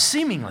out,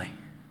 seemingly.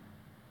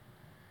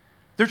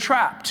 They're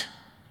trapped.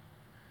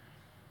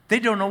 They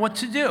don't know what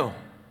to do.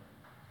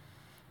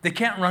 They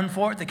can't run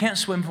for it. They can't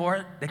swim for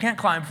it. They can't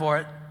climb for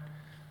it.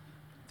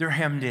 They're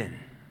hemmed in.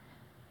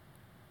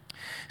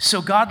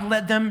 So God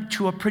led them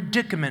to a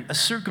predicament, a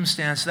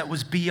circumstance that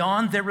was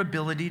beyond their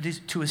ability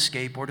to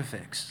escape or to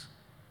fix.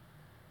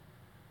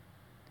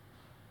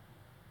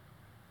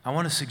 I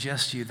want to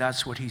suggest to you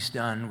that's what he's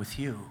done with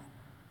you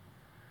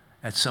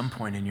at some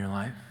point in your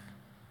life.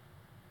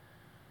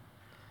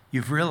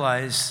 You've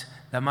realized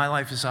that my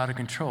life is out of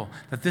control,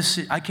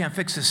 that I can't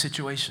fix this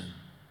situation.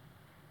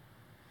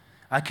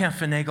 I can't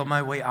finagle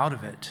my way out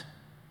of it.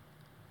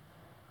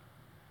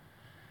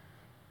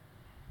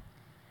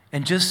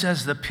 And just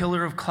as the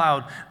pillar of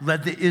cloud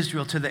led the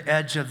Israel to the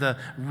edge of the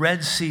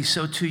Red Sea,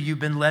 so too you've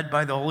been led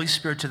by the Holy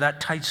Spirit to that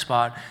tight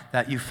spot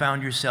that you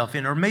found yourself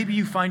in, or maybe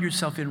you find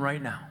yourself in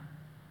right now.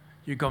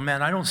 You go,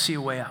 man, I don't see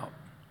a way out.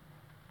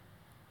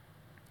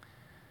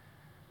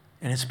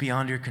 And it's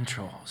beyond your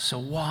control. So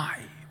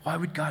why? Why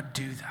would God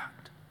do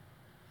that?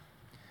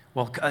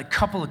 Well, a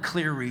couple of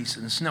clear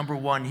reasons. Number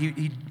one,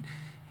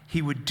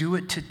 he would do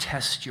it to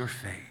test your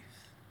faith.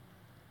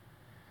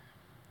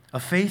 A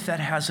faith that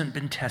hasn't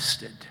been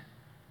tested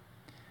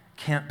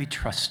can't be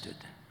trusted.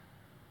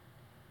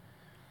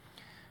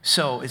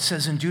 So it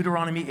says in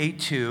Deuteronomy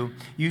 8:2,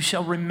 you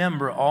shall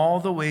remember all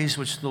the ways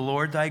which the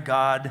Lord thy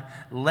God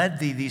led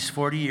thee these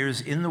 40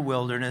 years in the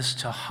wilderness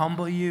to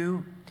humble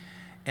you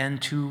and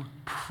to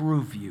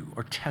prove you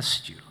or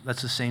test you.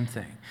 That's the same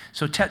thing.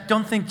 So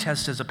don't think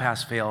test as a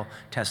pass-fail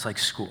test like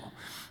school.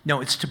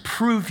 No, it's to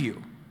prove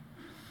you.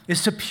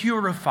 It's to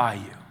purify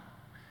you.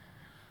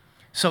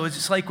 So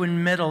it's like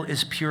when metal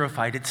is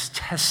purified, it's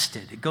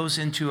tested. It goes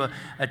into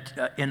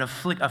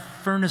a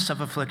furnace of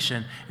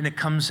affliction, and it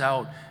comes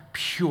out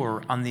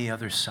pure on the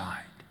other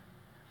side.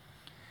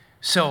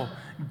 So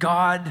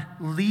God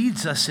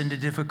leads us into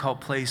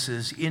difficult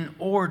places in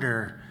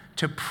order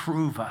to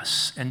prove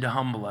us and to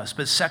humble us,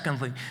 but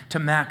secondly, to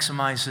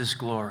maximize his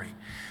glory.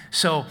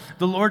 So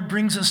the Lord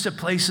brings us to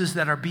places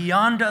that are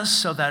beyond us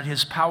so that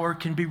his power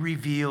can be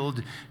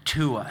revealed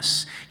to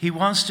us. He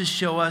wants to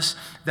show us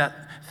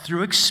that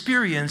through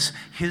experience,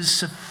 his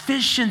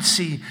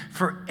sufficiency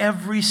for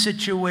every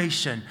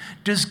situation.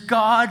 Does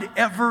God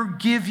ever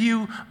give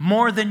you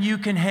more than you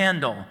can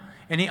handle?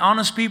 Any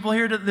honest people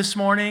here this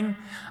morning?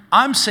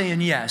 I'm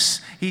saying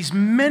yes. He's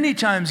many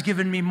times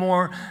given me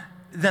more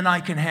than I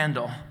can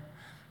handle.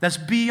 That's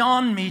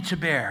beyond me to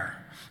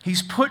bear.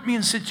 He's put me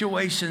in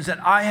situations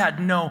that I had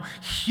no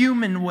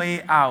human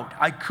way out.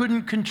 I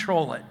couldn't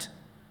control it.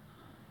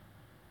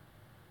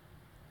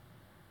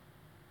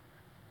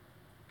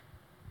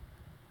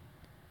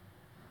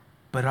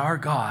 But our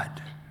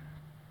God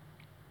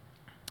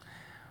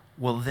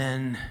will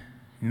then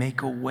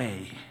make a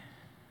way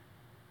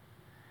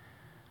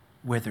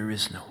where there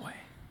is no way.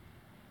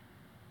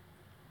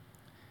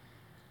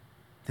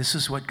 This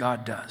is what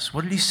God does.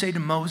 What did he say to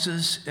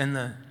Moses and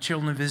the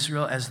children of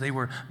Israel as they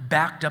were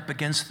backed up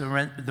against the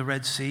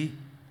Red Sea?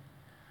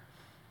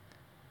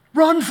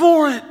 Run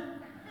for it.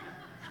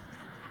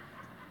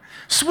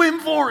 Swim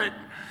for it.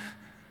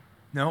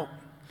 No,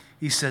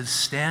 He says,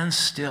 stand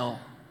still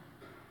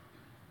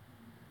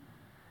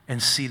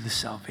and see the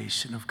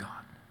salvation of God.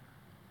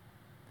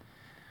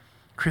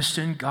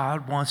 Christian,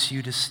 God wants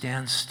you to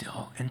stand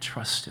still and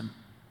trust him.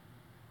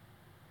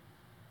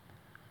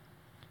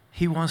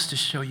 He wants to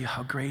show you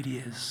how great he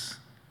is.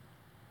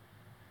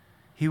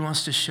 He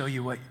wants to show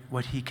you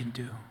what he can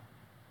do.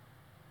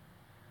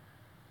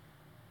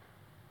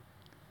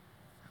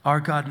 Our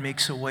God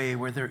makes a way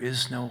where there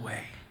is no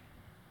way.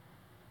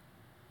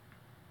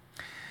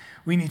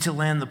 We need to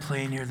land the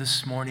plane here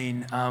this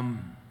morning.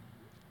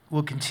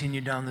 We'll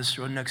continue down this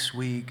road next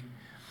week.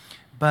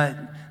 But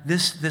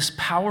this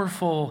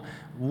powerful,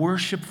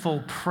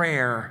 worshipful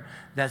prayer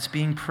that's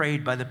being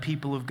prayed by the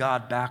people of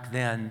God back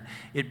then,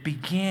 it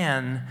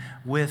began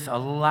with a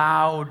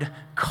loud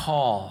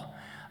call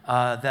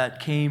that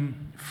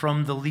came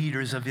from the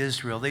leaders of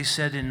Israel. They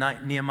said in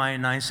Nehemiah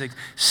 9:6,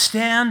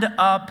 stand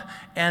up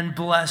and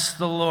bless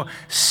the Lord.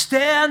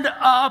 Stand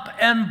up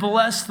and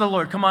bless the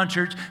Lord. Come on,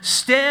 church.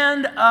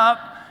 Stand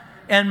up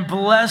and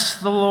bless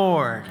the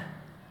Lord.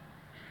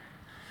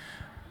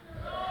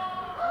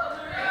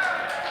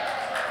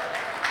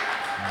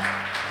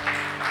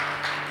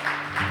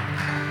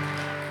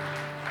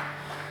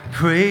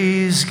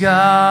 Praise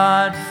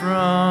God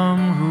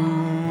from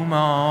whom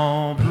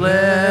all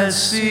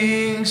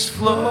blessings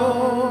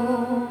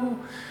flow.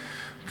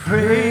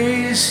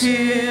 Praise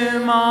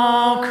him,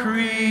 all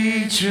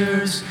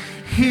creatures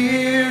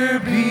here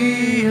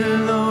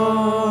below.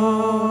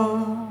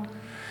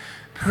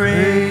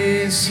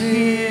 Praise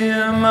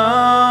him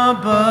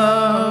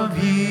above,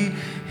 ye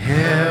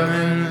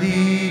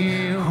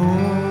heavenly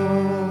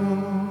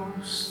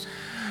hosts.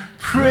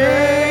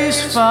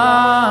 Praise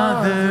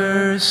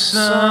Father,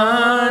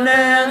 Son,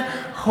 and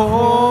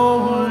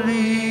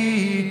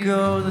Holy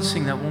Ghost. Let's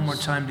sing that one more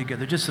time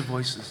together, just the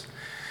voices.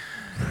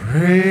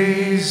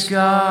 Praise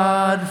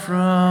God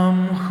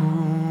from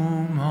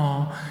whom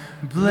all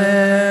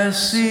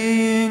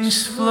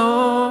blessings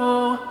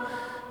flow.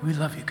 We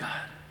love you, God.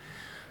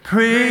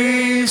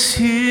 Praise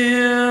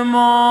him,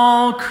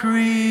 all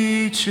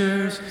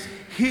creatures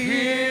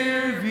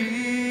here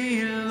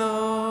below.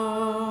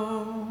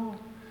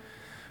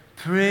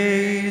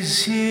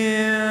 Praise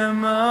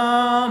him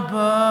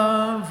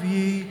above,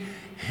 ye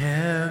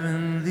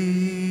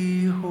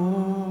heavenly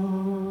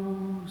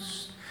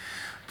hosts.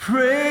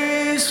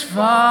 Praise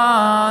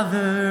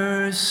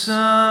Father,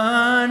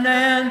 Son,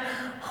 and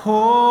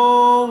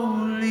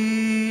Holy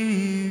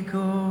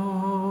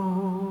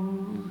Ghost.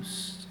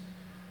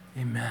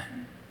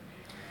 Amen.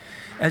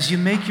 As you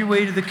make your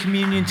way to the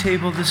communion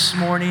table this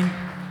morning,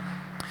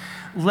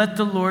 let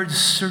the Lord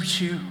search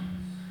you.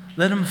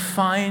 Let him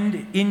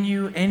find in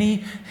you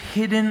any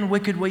hidden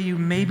wicked way you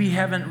maybe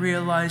haven't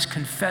realized.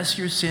 Confess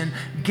your sin.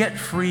 Get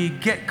free.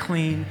 Get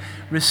clean.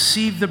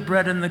 Receive the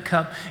bread and the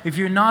cup. If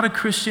you're not a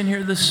Christian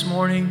here this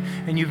morning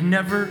and you've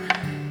never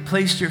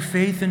placed your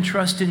faith and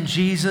trust in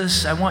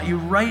Jesus, I want you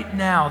right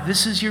now,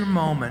 this is your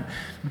moment.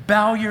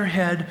 Bow your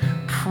head.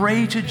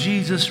 Pray to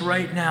Jesus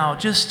right now.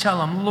 Just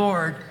tell him,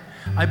 Lord,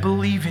 I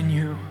believe in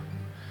you.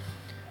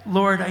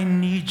 Lord, I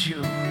need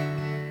you.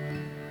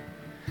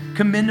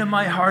 Come into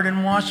my heart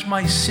and wash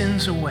my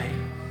sins away.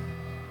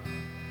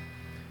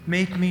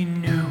 Make me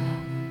new.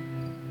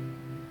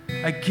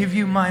 I give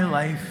you my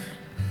life.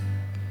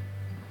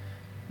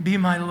 Be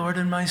my Lord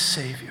and my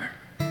Savior.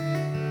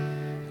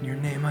 In your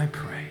name I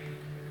pray.